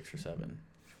week 6 or 7.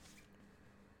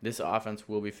 This offense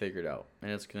will be figured out,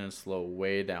 and it's going to slow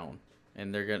way down.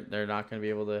 And they're not going to be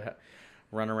able to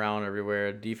run around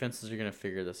everywhere. Defenses are going to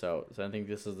figure this out. So I think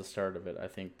this is the start of it. I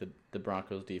think the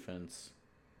Broncos defense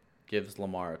gives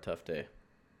Lamar a tough day.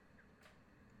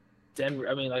 Denver,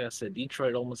 I mean, like I said,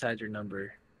 Detroit almost had your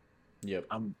number. Yep.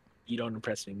 You don't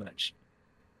impress me much.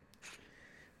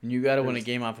 And you got to win a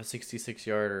game off a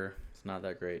 66-yarder. It's not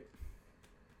that great.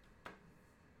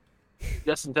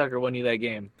 Justin Tucker won you that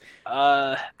game.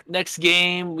 Next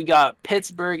game, we got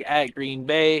Pittsburgh at Green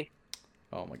Bay.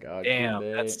 Oh, my God. Damn,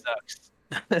 that sucks.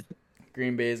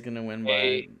 Green Bay is going to win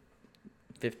by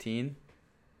 15.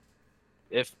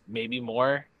 If maybe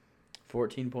more.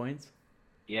 14 points.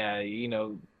 Yeah,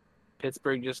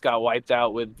 Pittsburgh just got wiped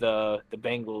out with the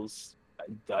Bengals.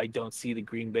 I don't see the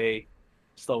Green Bay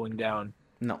slowing down.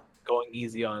 No. Going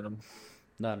easy on them.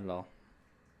 Not at all.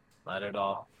 Not at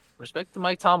all. Respect to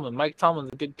Mike Tomlin. Mike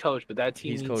Tomlin's a good coach, but that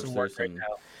team He's needs coached some through work right some.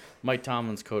 now. Mike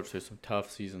Tomlin's coached through some tough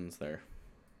seasons there.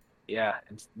 Yeah,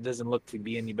 it doesn't look to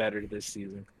be any better this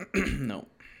season. No.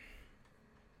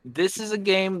 This is a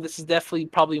game. This is definitely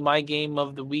probably my game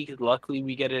of the week. Luckily,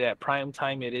 we get it at prime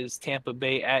time. It is Tampa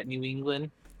Bay at New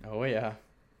England. Oh yeah.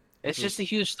 It's just a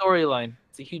huge storyline.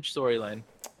 It's a huge storyline.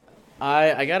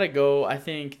 I gotta go. I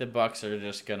think the Bucks are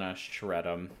just gonna shred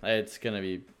them. It's gonna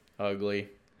be ugly.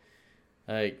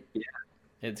 Like, Yeah.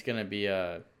 It's gonna be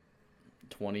a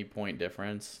 20-point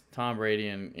difference. Tom Brady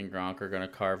and Gronk are gonna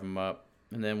carve them up,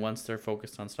 and then once they're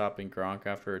focused on stopping Gronk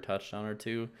after a touchdown or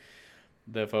two,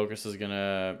 the focus is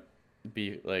gonna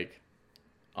be like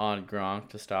on Gronk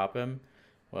to stop him.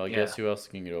 Well, guess who else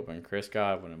can get open? Chris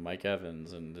Godwin and Mike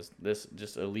Evans, and this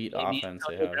just elite offense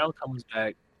they have. Brown comes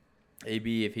back.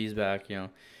 AB, if he's back,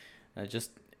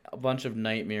 just a bunch of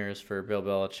nightmares for Bill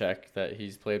Belichick that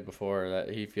he's played before. That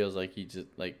he feels like he just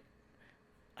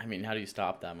how do you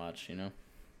stop that much?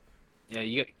 Yeah,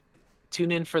 you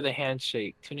tune in for the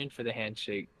handshake. Tune in for the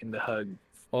handshake and the hug.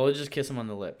 Well, just kiss him on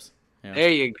the lips. There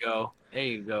you go. There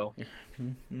you go.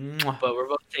 Mwah. But we're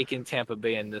both taking Tampa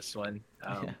Bay in this one.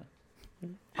 Yeah.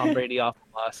 Tom Brady off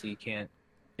the loss, so you can't.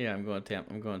 Yeah, I'm going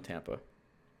Tampa.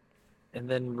 And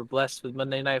then we're blessed with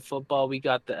Monday Night Football. We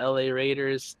got the LA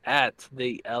Raiders at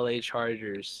the LA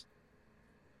Chargers.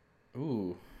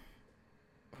 Ooh.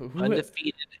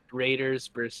 Undefeated Raiders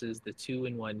versus the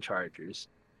 2-1 Chargers.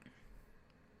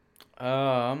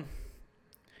 I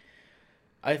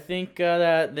think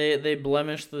that they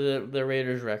blemished the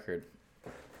Raiders' record.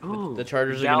 Ooh, The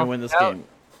Chargers are going to win this game.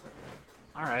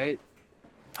 All right.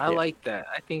 I like that.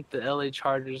 I think the LA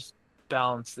Chargers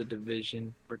balance the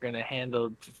division. We're going to handle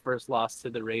the first loss to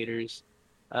the Raiders.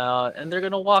 And they're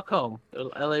going to walk home. The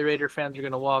LA Raider fans are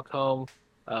going to walk home.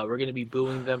 We're going to be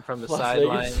booing them from the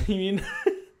sideline.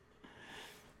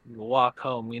 Walk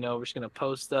home. We're just going to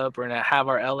post up. We're going to have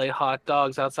our LA hot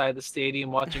dogs outside the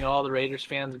stadium watching all the Raiders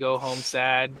fans go home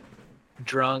sad,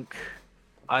 drunk.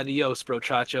 Adios,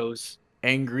 brochachos.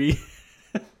 Angry.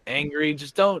 Angry.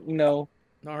 Just don't, Don't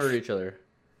hurt each other.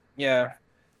 Yeah.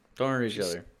 Don't hurt each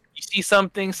other. You see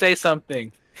something, say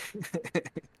something.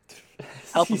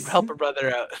 help a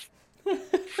brother out.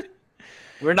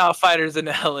 We're not fighters in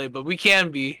LA, but we can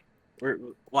be.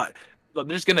 Look,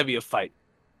 there's gonna be a fight.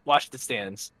 Watch the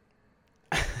stands.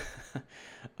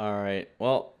 All right.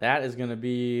 Well, that is gonna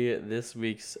be this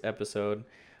week's episode.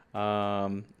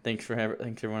 Thanks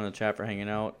everyone in the chat for hanging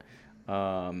out.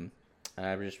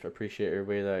 I just appreciate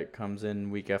everybody that comes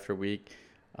in week after week.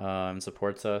 And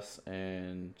supports us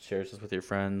and shares us with your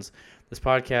friends. This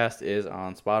podcast is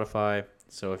on Spotify,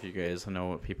 so if you guys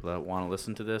know people that want to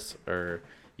listen to this or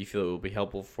you feel it will be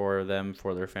helpful for them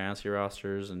for their fantasy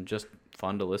rosters and just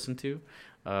fun to listen to,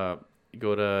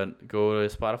 go to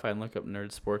Spotify and look up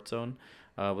Nerd Sports Zone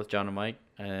with John and Mike,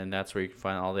 and that's where you can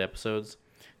find all the episodes.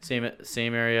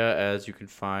 Same area as you can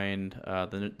find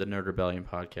the Nerd Rebellion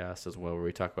podcast as well, where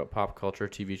we talk about pop culture,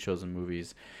 TV shows, and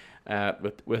movies.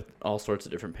 With all sorts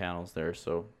of different panels there.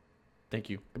 So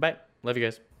thank you. Goodbye. Love you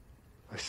guys.